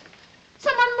upstairs.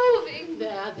 Someone moving.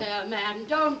 There, ma'am.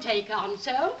 Don't take on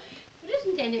so. There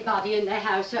isn't anybody in the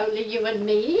house, only you and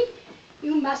me.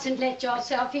 You mustn't let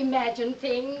yourself imagine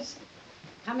things.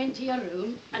 Come into your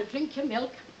room and drink your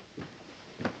milk.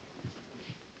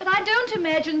 But I don't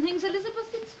imagine things, Elizabeth.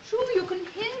 It's true. You can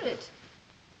hear it.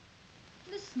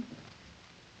 Listen.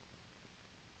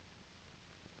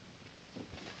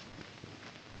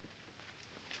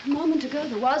 A moment ago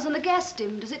there was, and the gas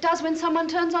dimmed, as it does when someone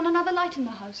turns on another light in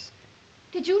the house.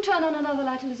 Did you turn on another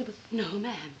light, Elizabeth? No,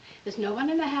 ma'am. There's no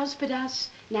one in the house but us.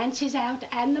 Nancy's out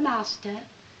and the master.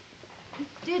 It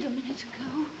did a minute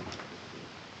ago.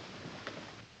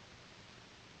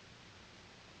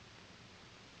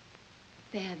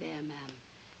 There, ma'am.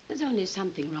 There's only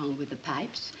something wrong with the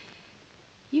pipes.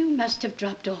 You must have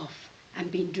dropped off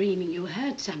and been dreaming you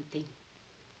heard something.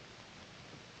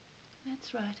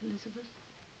 That's right, Elizabeth.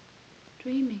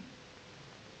 Dreaming.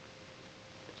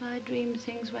 But I dream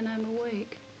things when I'm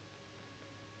awake.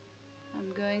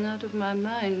 I'm going out of my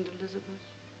mind, Elizabeth.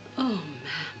 Oh,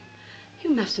 ma'am, you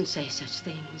mustn't say such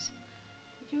things.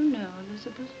 Did you know,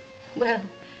 Elizabeth? Well,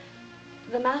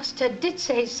 the master did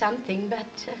say something,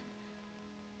 but...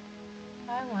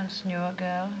 I once knew a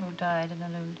girl who died in a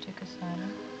lunatic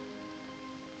asylum.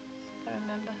 I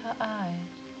remember her eyes.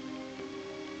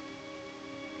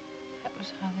 That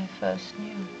was how they first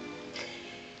knew.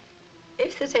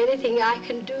 If there's anything I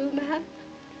can do, ma'am.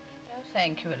 No,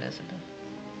 thank you, Elizabeth.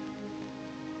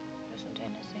 There isn't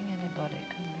anything anybody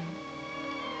can do.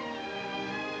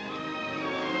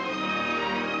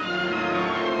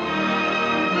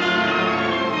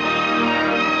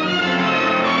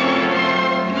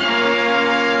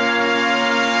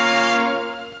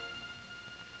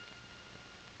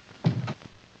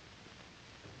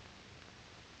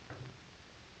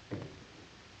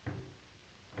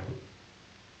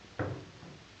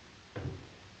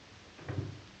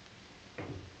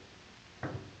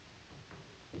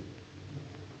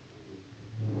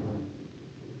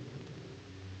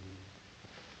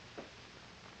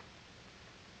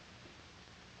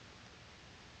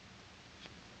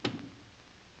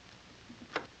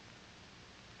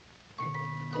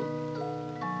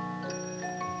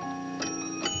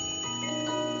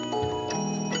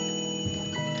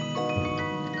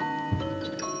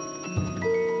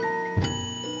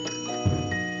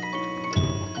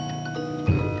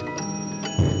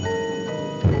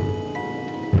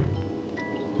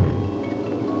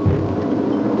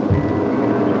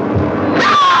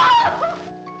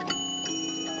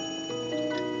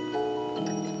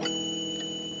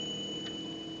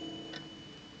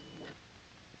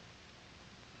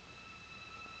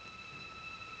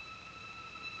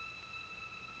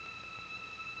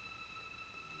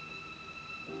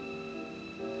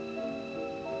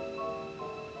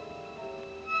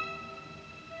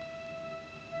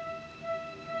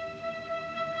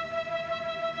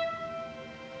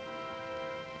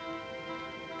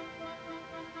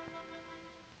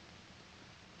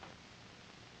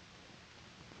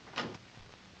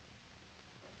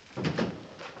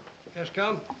 Yes,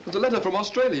 come. There's a letter from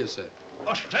Australia, sir.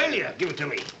 Australia? Give it to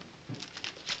me.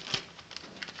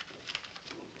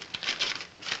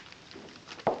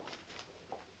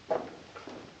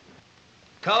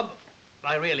 Cobb,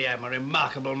 I really am a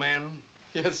remarkable man.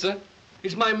 Yes, sir?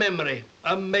 It's my memory.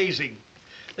 Amazing.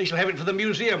 They shall have it for the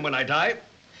museum when I die.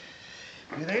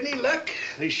 With any luck,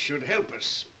 this should help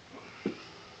us.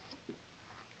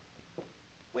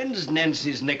 When's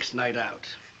Nancy's next night out?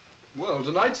 Well,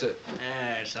 tonight, sir.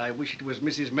 Yes, I wish it was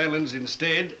Mrs. Mellon's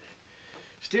instead.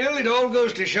 Still, it all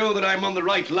goes to show that I'm on the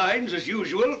right lines, as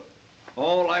usual.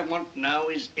 All I want now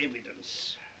is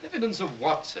evidence. Evidence of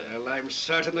what, sir? Well, I'm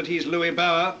certain that he's Louis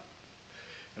Bauer.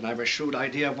 And I've a shrewd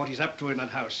idea of what he's up to in that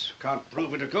house. Can't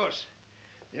prove it, of course.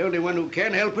 The only one who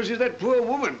can help us is that poor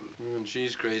woman. And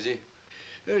she's crazy.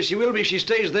 She will be if she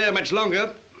stays there much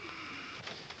longer.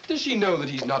 Does she know that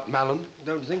he's not Mallon?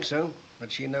 Don't think so.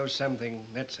 But she knows something.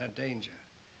 That's her danger.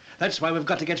 That's why we've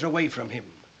got to get her away from him.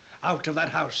 Out of that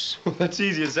house. That's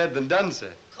easier said than done,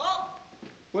 sir. Cobb!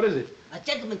 What is it? A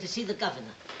gentleman to see the governor.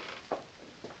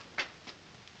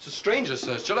 It's a stranger,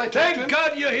 sir. Shall I talk to him? Thank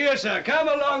God you're here, sir. Come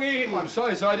along in. Oh, I'm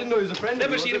sorry, sir. I didn't know he was a friend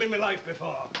Never of yours. seen him in my life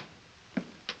before.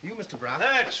 You, Mr. Brown?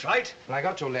 That's right. Well, I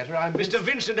got your letter. I'm Mr.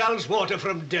 Vincent Alswater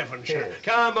from Devonshire. Yes.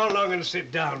 Come along and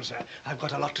sit down, sir. I've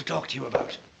got a lot to talk to you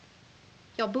about.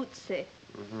 Your boots, sir.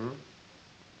 Mm-hmm.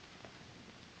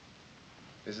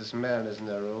 Mrs. Mellon is in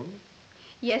her room?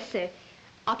 Yes, sir.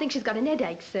 I think she's got an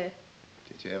headache, sir.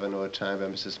 Did you ever know a time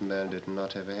when Mrs. Mellon did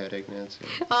not have a headache, Nancy?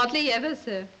 Hardly ever,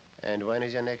 sir. And when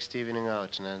is your next evening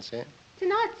out, Nancy?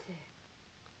 Tonight, sir.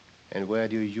 And where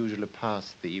do you usually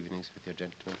pass the evenings with your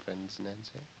gentleman friends,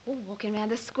 Nancy? Oh, walking around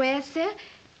the square, sir.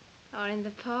 Or in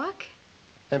the park.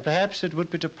 And perhaps it would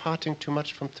be departing too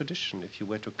much from tradition if you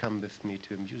were to come with me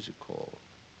to a music hall.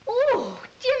 Oh,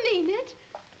 do you mean it?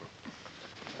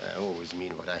 I always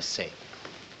mean what I say.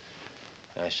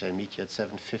 I shall meet you at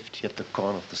 7:50 at the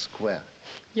corner of the square.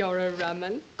 You're a rum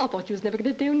un. I thought you was never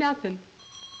going to do nothing.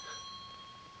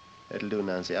 That'll do,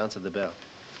 Nancy. Answer the bell.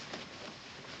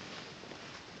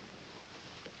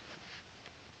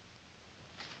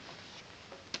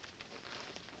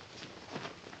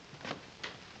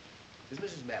 Is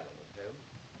Mrs. Mellon at home?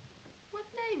 What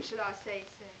name shall I say,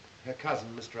 sir? Her cousin,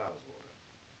 Mr. Owlswater.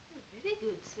 Oh, very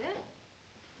good, sir.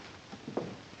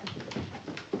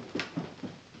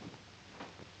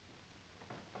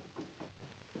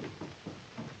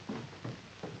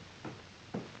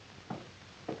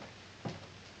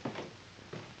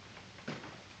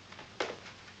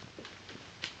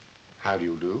 How do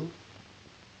you do?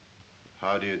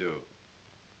 How do you do?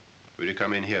 Will you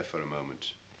come in here for a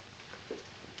moment?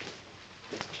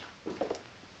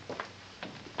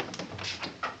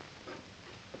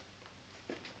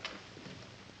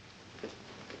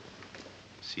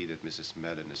 See that Mrs.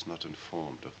 Mellon is not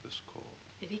informed of this call.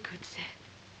 Very good, sir.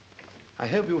 I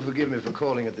hope you'll forgive me for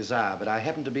calling at this hour, but I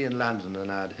happen to be in London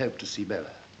and I'd hoped to see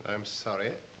Bella. I'm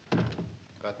sorry,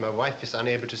 but my wife is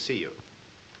unable to see you.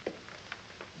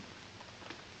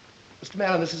 Mr.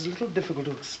 Mellon, this is a little difficult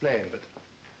to explain, but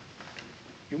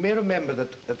you may remember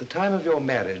that at the time of your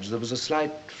marriage, there was a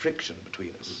slight friction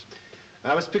between us.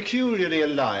 I was peculiarly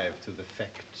alive to the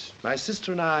fact. My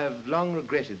sister and I have long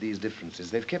regretted these differences.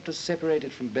 They've kept us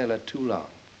separated from Bella too long.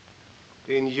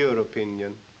 In your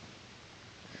opinion?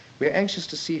 We're anxious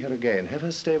to see her again, have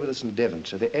her stay with us in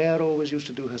Devonshire. The air always used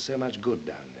to do her so much good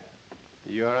down there.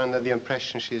 You're under the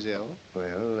impression she's ill?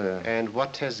 Well, And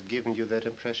what has given you that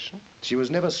impression? She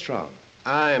was never strong.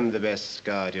 I'm the best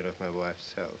guardian of my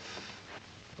wife's health.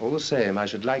 All the same, I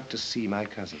should like to see my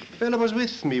cousin. Bella was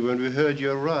with me when we heard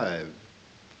you arrive.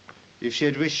 If she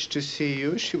had wished to see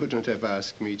you, she would not have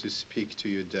asked me to speak to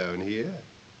you down here.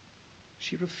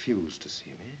 She refused to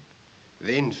see me.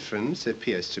 The inference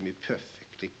appears to me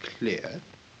perfectly clear.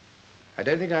 I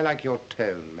don't think I like your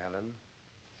tone, Mellon.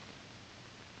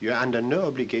 You're under no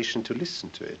obligation to listen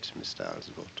to it, Mr.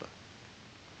 Owlswater.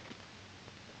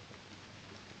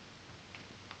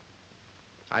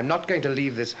 I'm not going to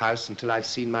leave this house until I've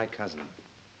seen my cousin.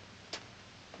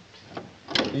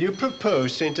 You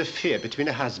propose to interfere between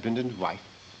a husband and wife.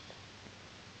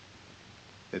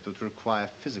 That would require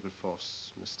physical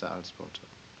force, Mr.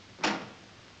 Owlswater.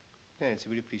 Nancy,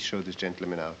 will you please show this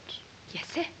gentleman out? Yes,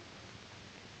 sir.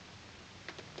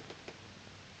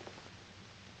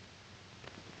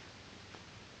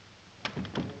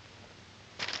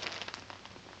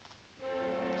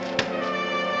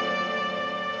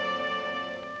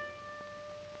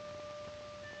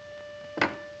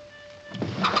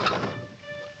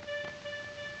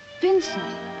 Vincent.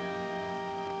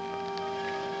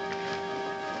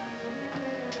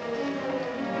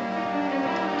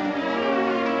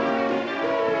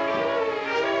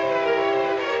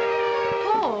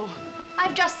 Paul,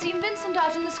 I've just seen Vincent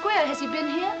out in the square. Has he been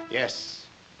here? Yes,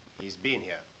 he's been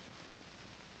here.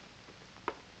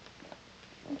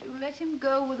 And you let him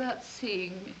go without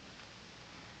seeing me.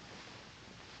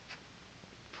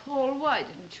 Paul, why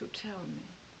didn't you tell me?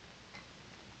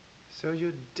 So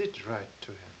you did write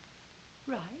to him?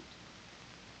 Right.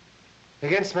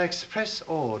 Against my express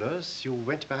orders, you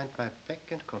went behind my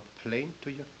back and complained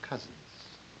to your cousins.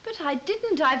 But I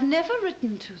didn't. I've never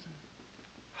written to them.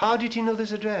 How did he know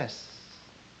this address?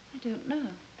 I don't know.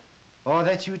 Or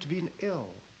that you'd been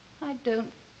ill? I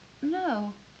don't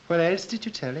know. What else did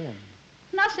you tell him?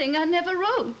 Nothing. I never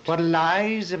wrote. What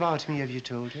lies about me have you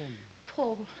told him?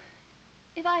 Paul,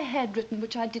 if I had written,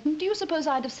 which I didn't, do you suppose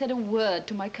I'd have said a word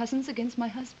to my cousins against my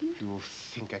husband? You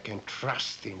think I can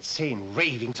trust the insane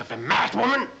ravings of a mad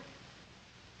woman?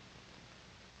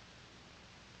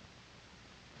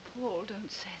 Paul, don't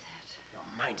say that.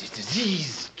 Your mind is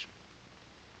diseased.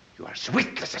 You are as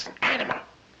witless as an animal.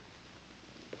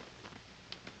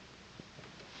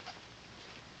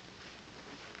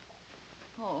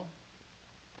 Paul,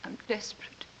 I'm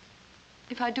desperate.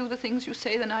 If I do the things you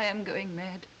say, then I am going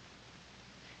mad.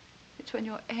 It's when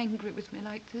you're angry with me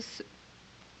like this,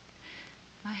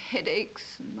 my head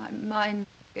aches and my mind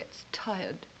gets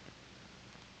tired.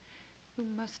 You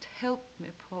must help me,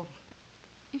 Paul.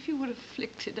 If you were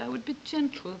afflicted, I would be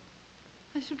gentle.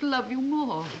 I should love you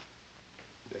more.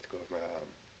 Let go of my arm.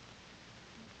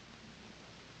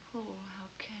 Paul, how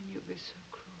can you be so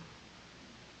cruel?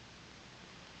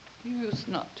 You used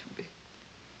not to be.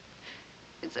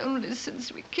 It's only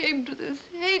since we came to this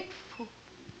hateful,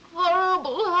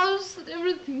 horrible house that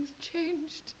everything's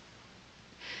changed.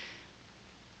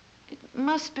 It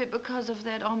must be because of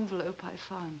that envelope I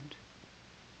found.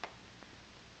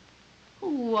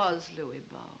 Who was Louis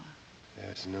Bauer?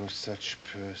 There's no such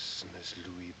person as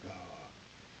Louis Bauer.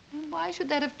 And why should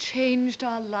that have changed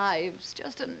our lives?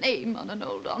 Just a name on an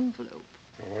old envelope.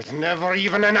 It was never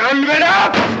even an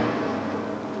envelope!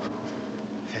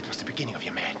 That was the beginning of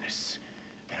your madness.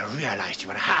 Then I realized you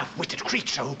were a half-witted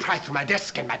creature who pried through my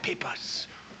desk and my papers.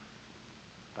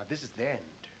 But this is the end.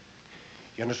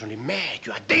 You're not only mad,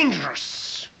 you are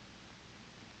dangerous.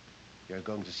 You're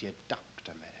going to see a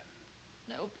doctor, madam.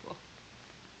 No, Paul.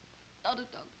 Not a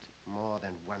doctor. More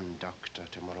than one doctor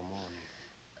tomorrow morning.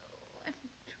 Oh, I'm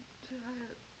too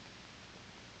tired.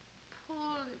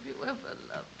 Paul, if you ever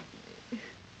loved me.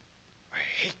 I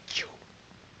hate you.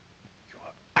 You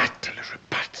are utterly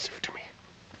repulsive to me.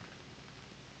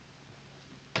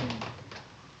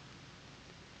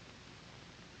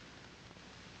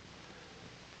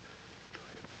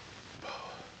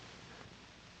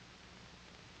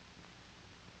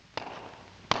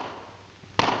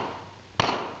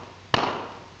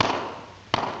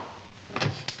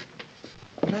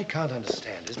 What I can't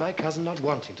understand is my cousin not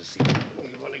wanting to see me.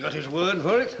 You've only got his word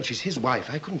for it. Well, she's his wife.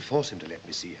 I couldn't force him to let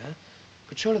me see her.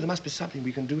 But surely there must be something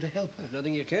we can do to help her. There's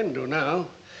nothing you can do now.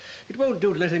 It won't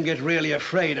do to let him get really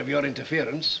afraid of your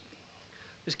interference.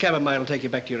 This chamomile will take you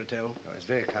back to your hotel. Oh, it's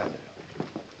very kind of you.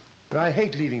 But I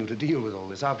hate leaving you to deal with all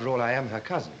this. After all, I am her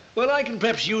cousin. Well, I can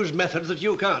perhaps use methods that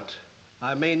you can't.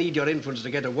 I may need your influence to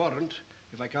get a warrant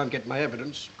if I can't get my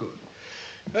evidence. Good.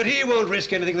 But he won't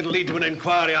risk anything that'll lead to an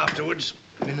inquiry afterwards.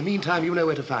 And in the meantime, you know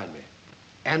where to find me.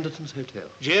 Anderton's Hotel.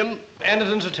 Jim,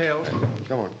 Anderton's Hotel.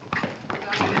 Come on.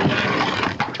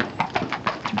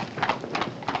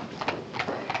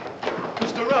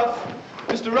 Mr. Ruff.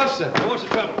 Mr. Ruff, sir. What's the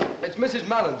trouble? It's Mrs.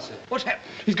 Mallon, sir. What's happened?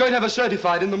 He's going to have her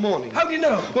certified in the morning. How do you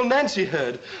know? Well, Nancy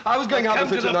heard. I was going out Come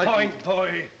with her to the tonight. point,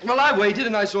 boy. Well, I waited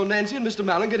and I saw Nancy and Mr.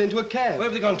 Mallon get into a cab. Where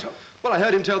have they gone to? Well, I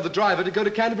heard him tell the driver to go to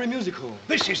Canterbury Music Hall.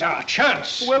 This is our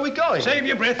chance. Where are we going? Save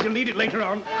your breath. You'll need it later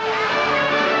on. For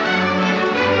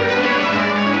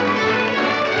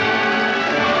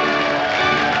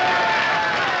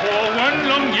 1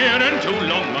 long year and 2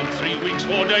 long months, 3 weeks,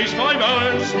 4 days, 5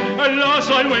 hours. At last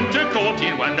I went to court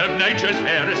in one of nature's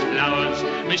fairest flowers,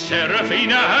 Miss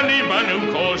Seraphina Honeyman,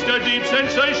 who caused a deep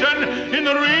sensation in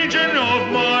the region of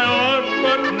my heart.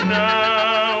 But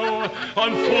now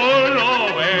I'm full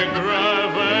of aggravation.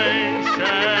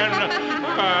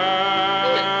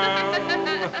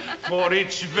 For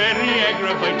it's very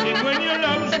aggravating when your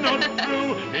love's not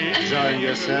true. Enjoying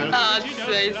yourself? I'd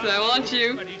say so, aren't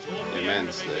you?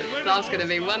 Immensely. That's going to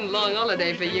be one long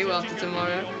holiday for you after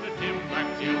tomorrow.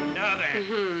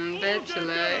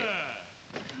 Bachelor.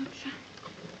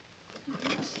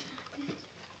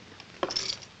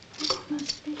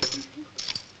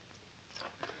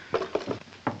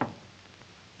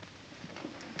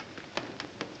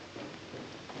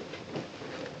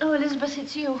 Oh, Elizabeth,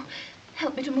 it's you.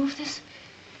 Help me to move this.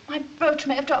 My brooch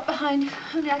may have dropped behind.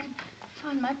 If only I can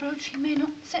find my brooch, he may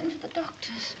not send for the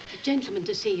doctors. A gentleman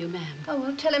to see you, ma'am. Oh,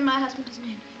 well, tell him my husband isn't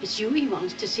in. It's you he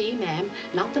wants to see, ma'am,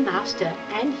 not the master.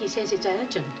 And he says it's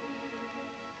urgent.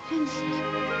 Vincent,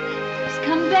 he's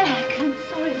come back. I'm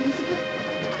sorry, Elizabeth.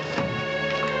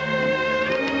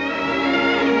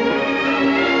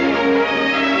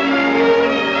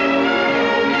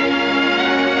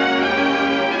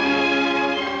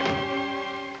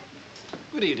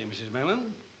 Good evening, Mrs.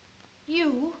 Mellon.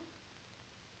 You?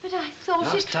 But I thought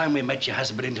Last time we met, your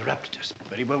husband interrupted us,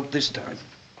 but he won't this time.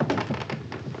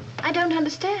 I don't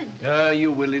understand.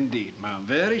 You will indeed, ma'am,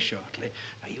 very shortly.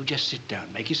 Now, you just sit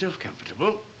down, make yourself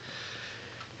comfortable.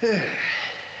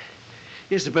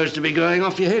 You're supposed to be going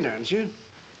off your head, aren't you?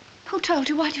 Who told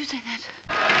you? Why do you say that?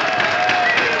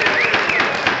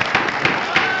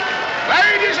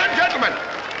 Ladies and gentlemen,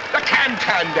 the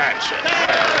can-can dancers.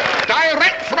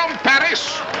 Direct from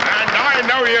Paris, and I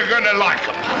know you're going to like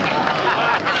them.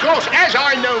 Of course, as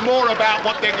I know more about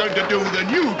what they're going to do than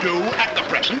you do at the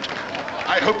present,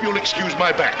 I hope you'll excuse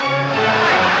my back.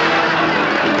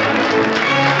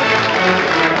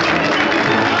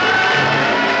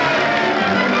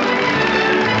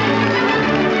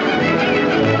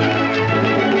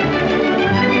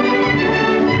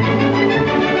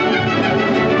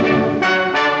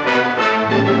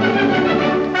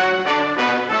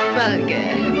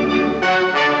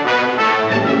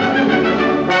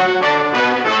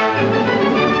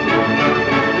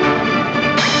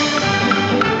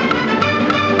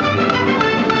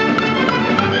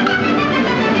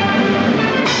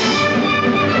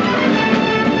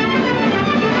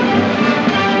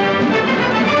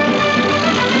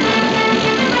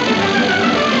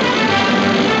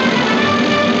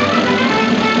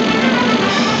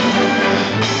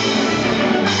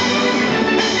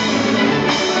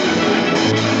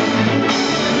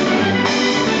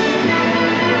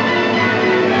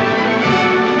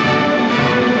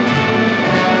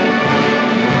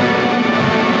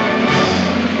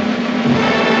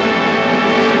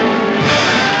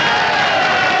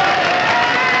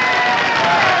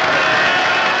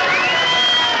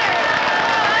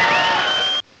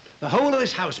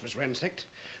 this house was ransacked,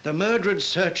 the murderer had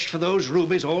searched for those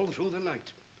rubies all through the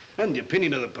night. And the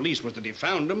opinion of the police was that he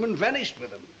found them and vanished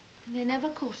with them. And they never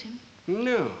caught him?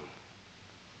 No.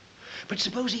 But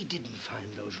suppose he didn't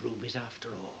find those rubies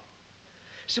after all.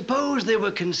 Suppose they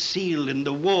were concealed in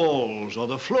the walls or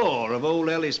the floor of old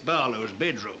Alice Barlow's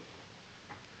bedroom.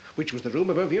 Which was the room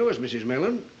above yours, Mrs.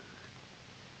 Mellon?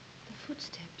 The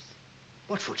footsteps.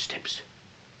 What footsteps?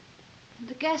 And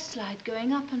the gaslight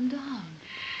going up and down.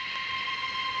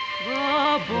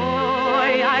 The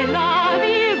boy I love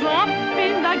is up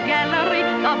in the gallery.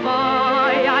 The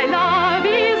boy I love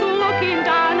is looking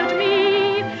down at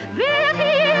me. There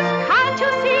he is, can't you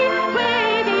see,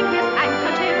 waving his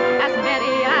handkerchief as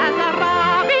merry as a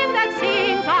robin that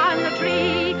sings on the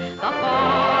tree. The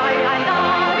boy I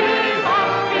love is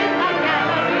up in the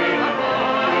gallery. The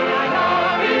boy I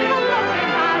love is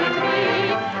looking down at me.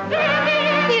 There he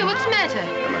is. Here, what's the matter?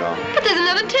 Come along. But there's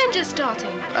another train just starting.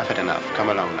 I've had enough. Come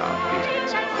along now,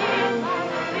 please.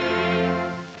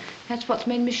 That's what's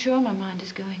made me sure my mind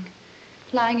is going.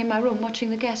 Lying in my room watching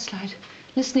the gaslight,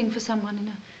 listening for someone in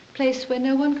a place where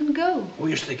no one can go. Oh,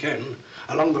 yes, they can.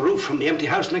 Along the roof from the empty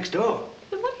house next door.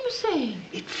 But what are you saying?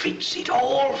 It fits. It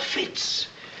all fits.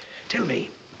 Tell me,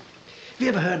 have you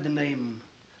ever heard the name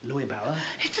Louis Bauer?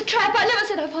 It's a trap. I never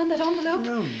said I found that envelope.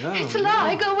 No. It's a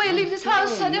lie. Go away. Leave this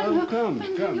house. I don't know. Come.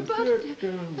 About it.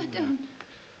 I don't.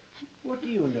 What do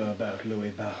you know about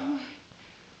Louis Bauer?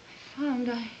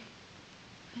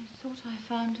 I thought I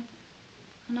found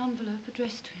an envelope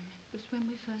addressed to him. It was when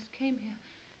we first came here.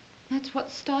 That's what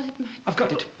started my... I've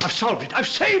got it. I've solved it. I've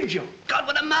saved you. God,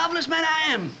 what a marvelous man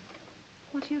I am.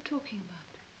 What are you talking about?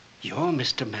 Your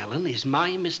Mr. Mellon is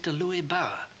my Mr. Louis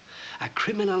Bauer, a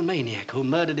criminal maniac who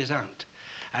murdered his aunt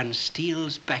and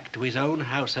steals back to his own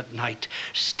house at night,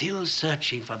 still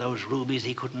searching for those rubies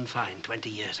he couldn't find 20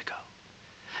 years ago.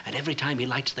 And every time he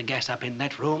lights the gas up in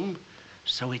that room,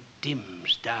 so it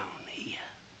dims down here.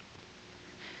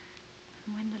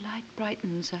 And when the light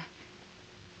brightens,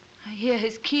 I hear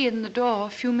his key in the door a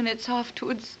few minutes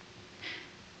afterwards.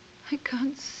 I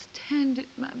can't stand it,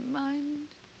 my mind.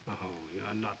 Oh,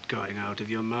 you're not going out of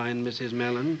your mind, Mrs.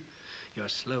 Mellon. You're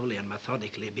slowly and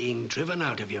methodically being driven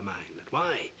out of your mind.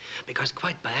 Why? Because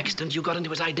quite by accident you got into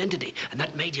his identity, and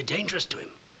that made you dangerous to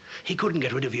him. He couldn't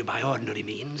get rid of you by ordinary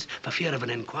means for fear of an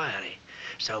inquiry.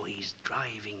 So he's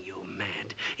driving you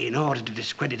mad in order to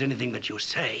discredit anything that you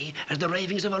say as the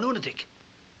ravings of a lunatic.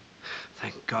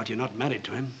 Thank God you're not married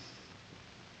to him.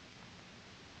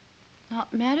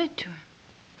 Not married to him?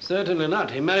 Certainly not.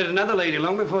 He married another lady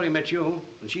long before he met you,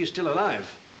 and she's still alive.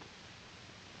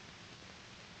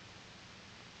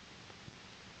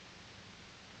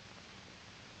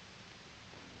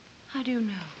 How do you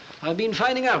know? I've been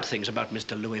finding out things about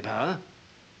Mr. Louis Bauer.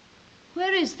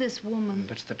 Where is this woman?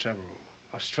 That's the trouble.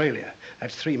 Australia.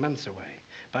 That's 3 months away.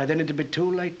 By then it'll be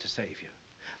too late to save you.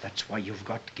 That's why you've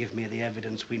got to give me the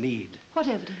evidence we need. What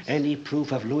evidence? Any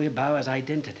proof of Louis Bauer's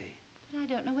identity. But I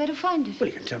don't know where to find it. Well,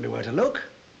 you can tell me where to look.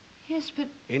 Yes, but...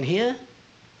 In here?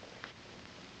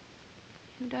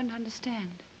 You don't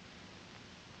understand.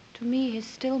 To me, he's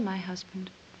still my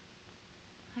husband.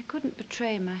 I couldn't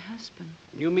betray my husband.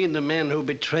 You mean the man who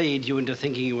betrayed you into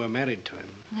thinking you were married to him?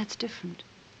 That's different.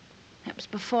 That was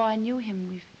before I knew him.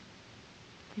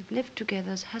 We've lived together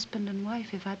as husband and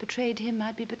wife. If I betrayed him,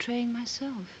 I'd be betraying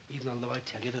myself. Even although I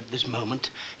tell you that at this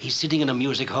moment, he's sitting in a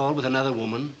music hall with another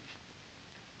woman.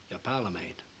 Your parlor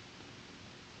maid.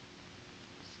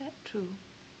 Is that true?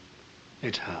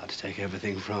 It's hard to take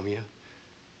everything from you,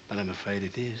 but I'm afraid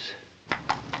it is.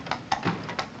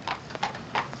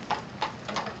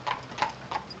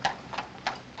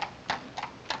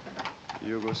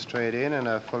 You go straight in and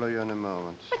I'll follow you in a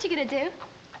moment. What you gonna do?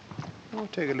 I'll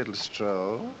take a little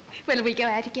stroll. When'll we go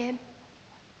out again?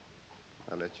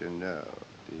 I'll let you know.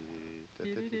 Ooh.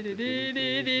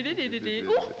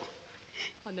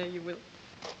 I know you will.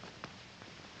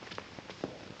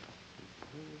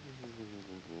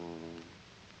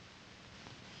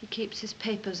 He keeps his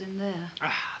papers in there.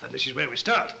 Ah, then this is where we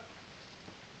start.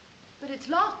 But it's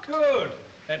locked. Good.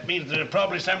 That means there are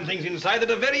probably some things inside that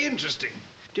are very interesting.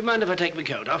 Do you mind if I take my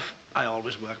coat off? I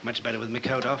always work much better with my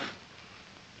coat off.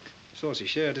 Saucy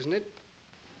shirt, isn't it?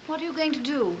 What are you going to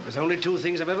do? There's only 2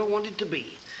 things I've ever wanted to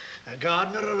be. A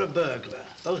gardener or a burglar.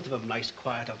 Both of them nice,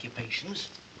 quiet occupations.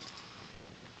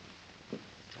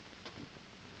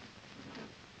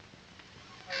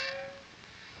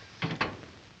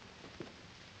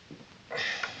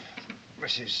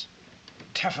 This is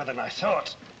tougher than I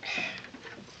thought.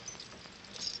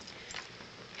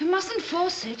 You mustn't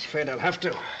force it. Afraid I'll have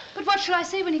to. But what shall I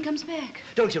say when he comes back?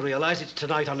 Don't you realize it's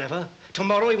tonight or never?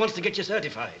 Tomorrow he wants to get you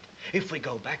certified. If we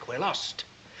go back, we're lost.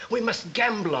 We must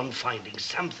gamble on finding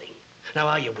something. Now,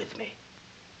 are you with me?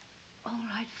 All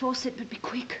right, force it, but be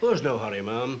quick. There's no hurry,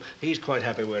 Mum. He's quite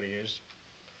happy where he is.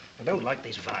 I don't like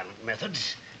these violent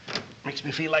methods. Makes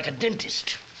me feel like a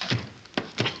dentist.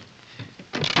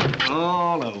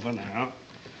 All over now.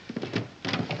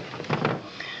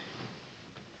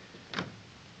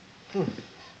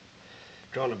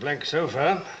 Drawn a blank so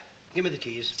far. Give me the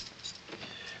keys.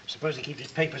 Suppose he keeps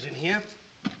his papers in here.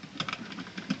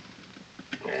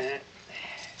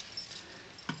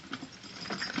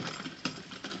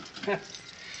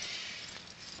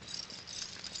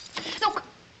 Look!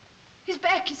 He's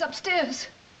back. He's upstairs.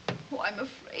 Oh, I'm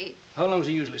afraid. How long does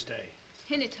he usually stay?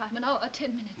 Any time, an hour,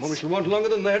 10 minutes. Well, we shall want longer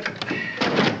than that.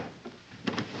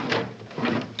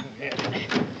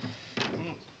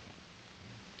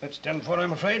 That's done for,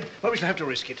 I'm afraid. Well, we shall have to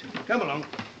risk it. Come along.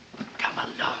 Come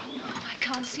along. Oh, I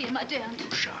can't see him. I daren't.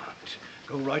 You shan't.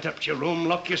 Go right up to your room,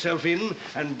 lock yourself in,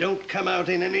 and don't come out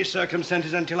in any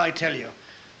circumstances until I tell you.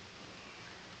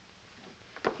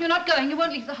 You're not going. You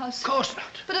won't leave the house. Of course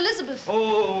not. But Elizabeth...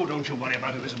 Oh, don't you worry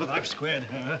about Elizabeth. I've squared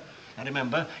her. And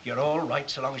remember, you're all right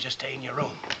so long as you stay in your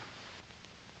room.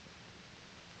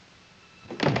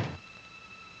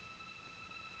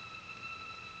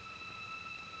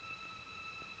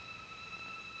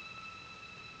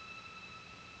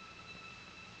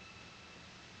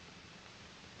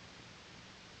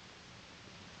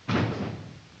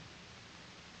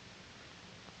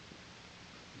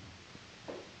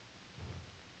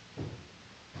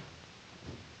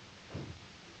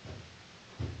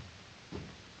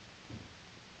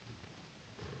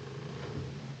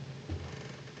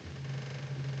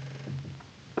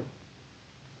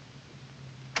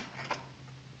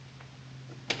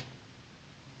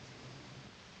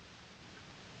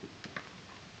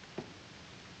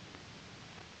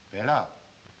 Bella.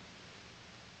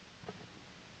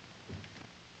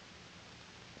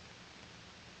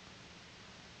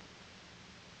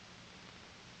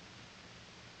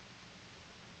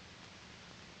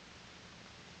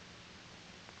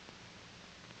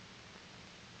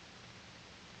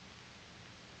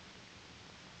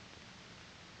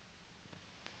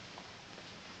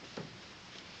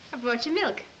 I brought you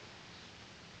milk.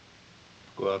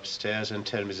 Go upstairs and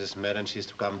tell Mrs. Mellon she's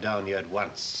to come down here at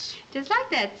once. Just like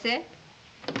that, sir.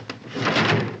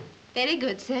 Very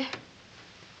good, sir.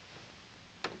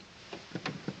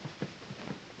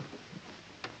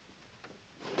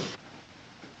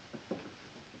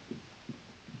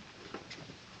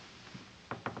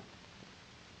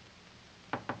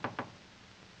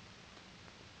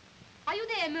 Are you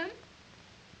there, Mum?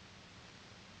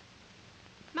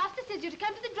 Master says you're to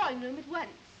come to the drawing room at once.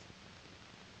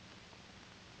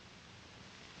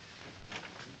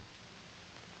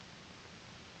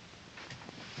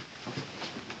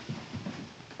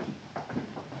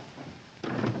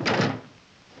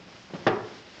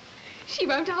 She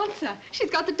won't answer.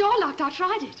 She's got the door locked. I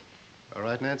tried it. All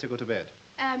right, Nancy, go to bed.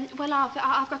 Well,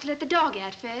 I've got to let the dog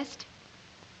out first.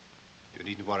 You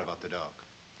needn't worry about the dog.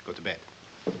 Go to bed.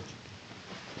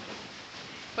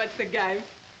 What's the go?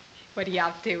 What are you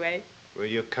up to, eh? Will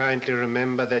you kindly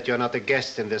remember that you're not a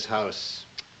guest in this house?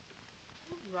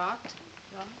 Rot.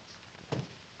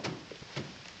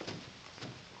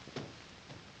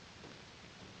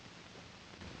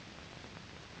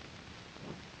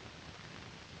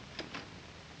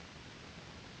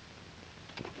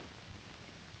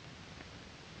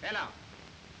 Bella,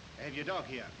 I have your dog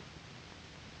here.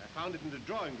 I found it in the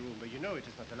drawing room, but you know it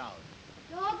is not allowed.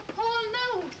 Dog, Paul,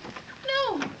 no.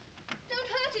 No. Don't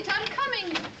hurt it. I'm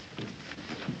coming.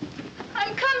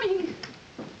 I'm coming.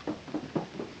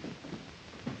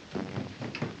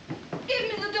 Give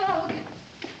me the dog.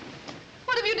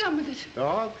 What have you done with it?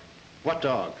 Dog? What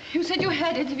dog? You said you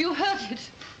had it. Have you hurt it?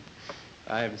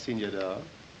 I haven't seen your dog.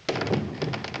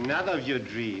 Another of your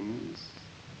dreams,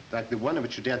 like the one in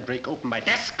which you dared break open my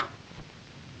desk.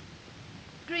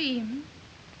 Dream?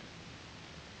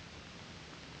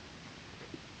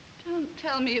 Don't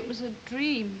tell me it was a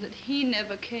dream that he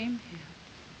never came here.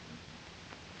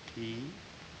 He?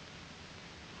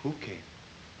 Who came?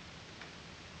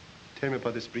 Tell me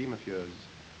about this dream of yours.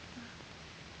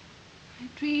 I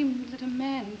dreamed that a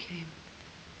man came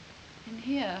in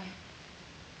here.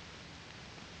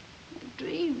 I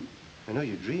dreamed. I know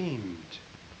you dreamed.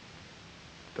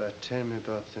 But tell me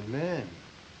about the man.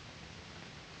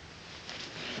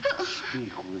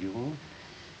 Speak, will you?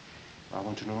 I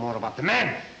want to know more about the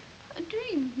man. I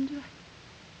dreamed.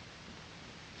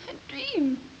 I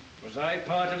dreamed. Was I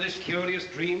part of this curious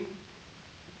dream?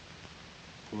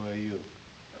 Who are you?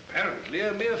 Apparently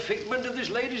a mere figment of this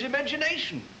lady's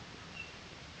imagination.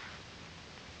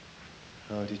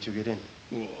 How did you get in?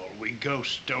 Well, we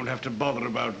ghosts don't have to bother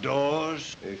about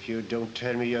doors. If you don't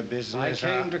tell me your business,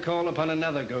 I came to call upon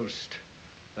another ghost.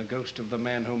 The ghost of the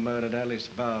man who murdered Alice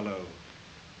Barlow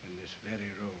in this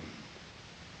very room.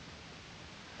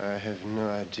 I have no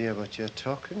idea what you're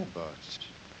talking about.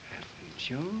 Haven't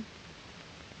you,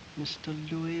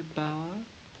 Mr. Louis Bauer?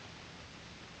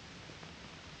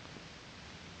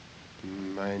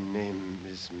 My name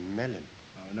is Mellon.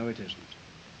 Oh, no, it isn't.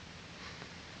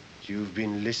 You've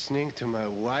been listening to my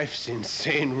wife's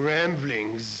insane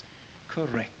ramblings.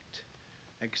 Correct.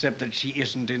 Except that she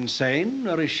isn't insane,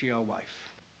 or is she your wife?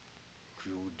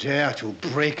 You dare to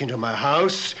break into my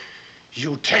house?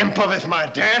 You tamper with my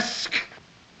desk?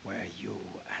 Where you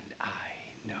and I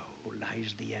know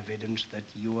lies the evidence that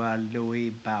you are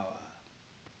Louis Bauer.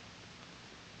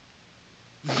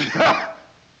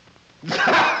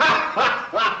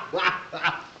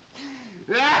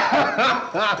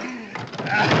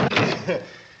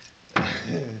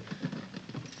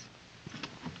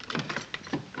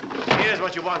 Here's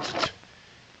what you wanted.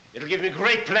 It'll give me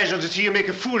great pleasure to see you make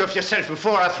a fool of yourself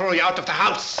before I throw you out of the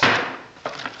house.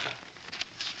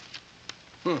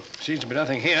 Seems to be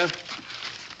nothing here.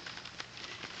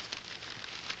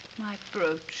 My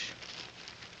brooch.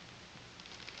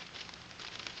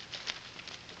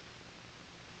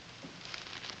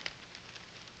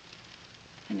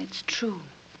 And it's true.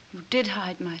 You did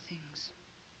hide my things.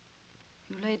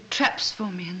 You laid traps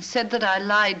for me and said that I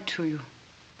lied to you.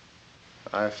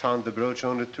 I found the brooch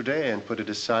only today and put it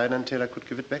aside until I could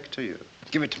give it back to you.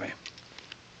 Give it to me.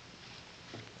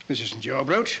 This isn't your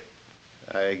brooch.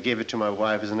 I gave it to my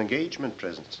wife as an engagement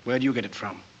present. Where do you get it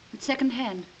from? It's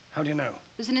second-hand. How do you know?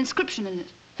 There's an inscription in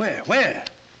it. Where? Where?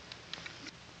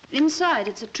 Inside.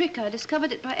 It's a trick. I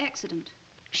discovered it by accident.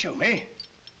 Show me.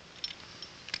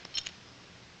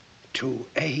 To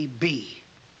A.B.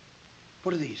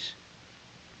 What are these?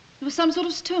 There were some sort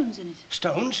of stones in it.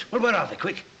 Stones? Well, where are they?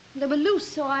 Quick. They were loose,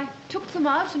 so I took them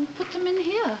out and put them in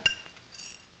here.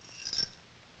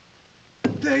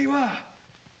 There you are.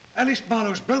 Alice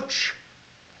Barlow's brooch.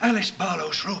 Alice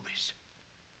Barlow's rubies.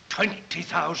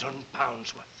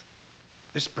 £20,000 worth.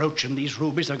 This brooch and these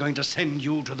rubies are going to send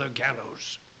you to the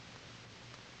gallows.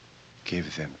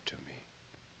 Give them to me.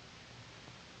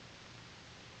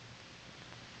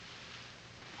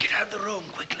 Get out of the room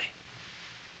quickly.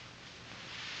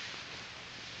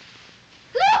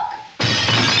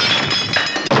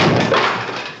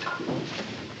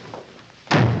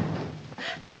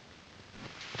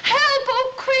 Help!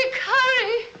 Oh, quick,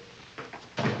 hurry!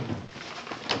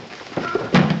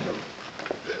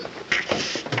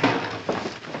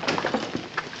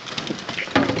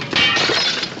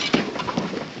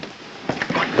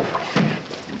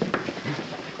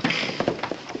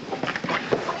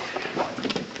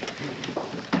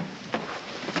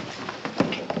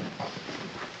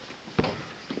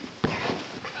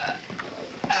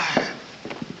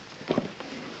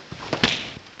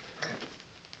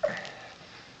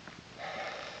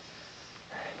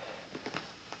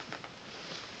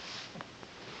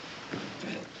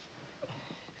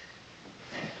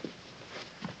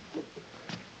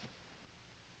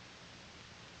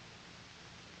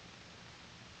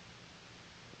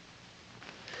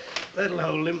 That'll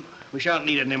hold him. We shan't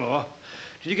need it anymore.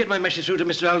 Did you get my message through to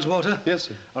Mr. Alswater? Yes,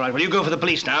 sir. All right, well, you go for the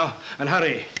police now, and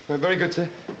hurry. Very good, sir.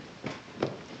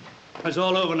 It's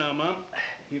all over now, Mum.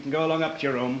 You can go along up to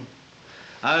your room.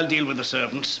 I'll deal with the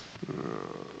servants.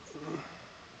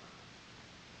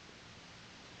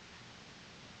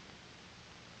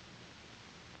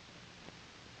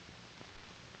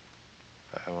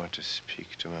 I want to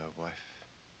speak to my wife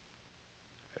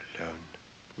alone.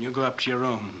 You go up to your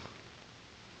room.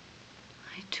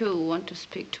 I, too, want to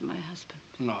speak to my husband.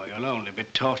 No, you'll only be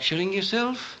torturing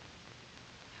yourself.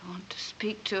 I want to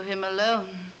speak to him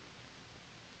alone.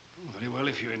 Very well,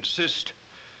 if you insist.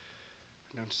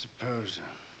 I don't suppose.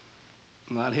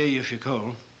 I'll hear you if you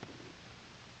call.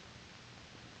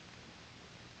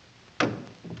 Bella,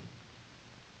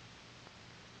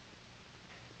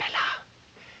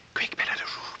 quick, Bella, the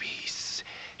rubies.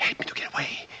 Help me to get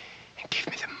away and give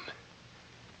me them.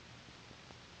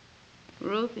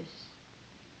 Rubies.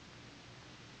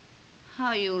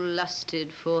 How you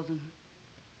lusted for them.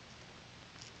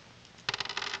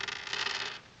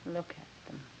 Look at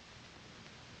them.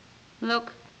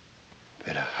 Look.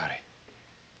 Bella, hurry.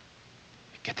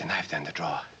 Get the knife down the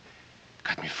drawer.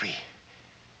 Cut me free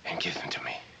and give them to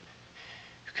me.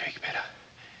 Quick, Bella.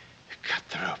 Cut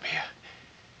the rope here.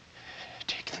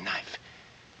 Take the knife.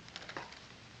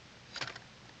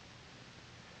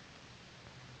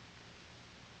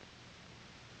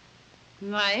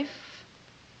 Knife?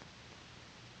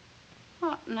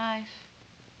 What knife?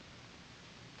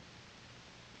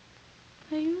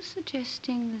 Are you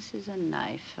suggesting this is a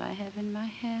knife I have in my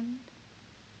hand?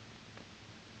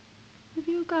 Have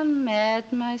you gone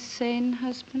mad, my sane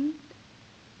husband?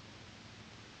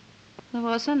 There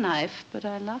was a knife, but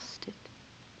I lost it.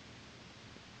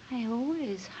 I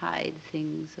always hide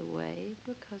things away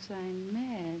because I'm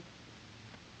mad.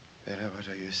 Bella, what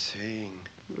are you saying?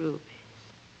 Rubies.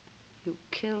 You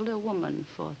killed a woman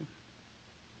for them.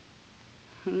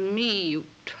 And me, you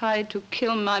tried to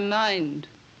kill my mind.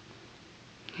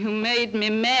 You made me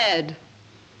mad.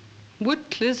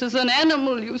 Witless as an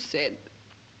animal, you said.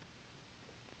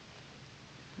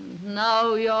 And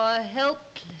now you're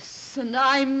helpless, and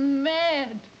I'm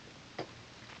mad.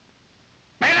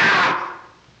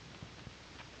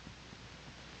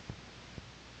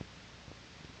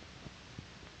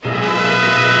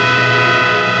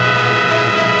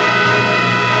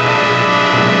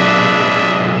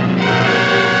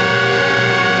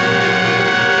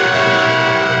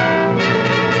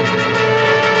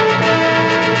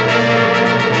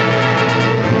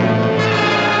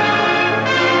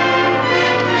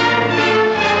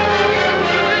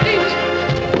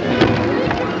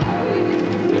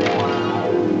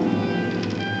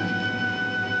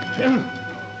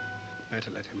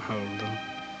 Better let him hold them.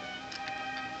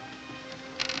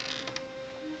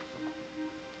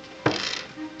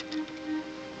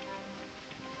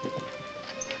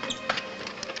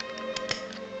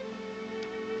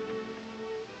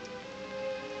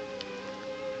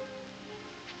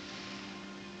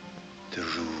 The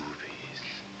ruby.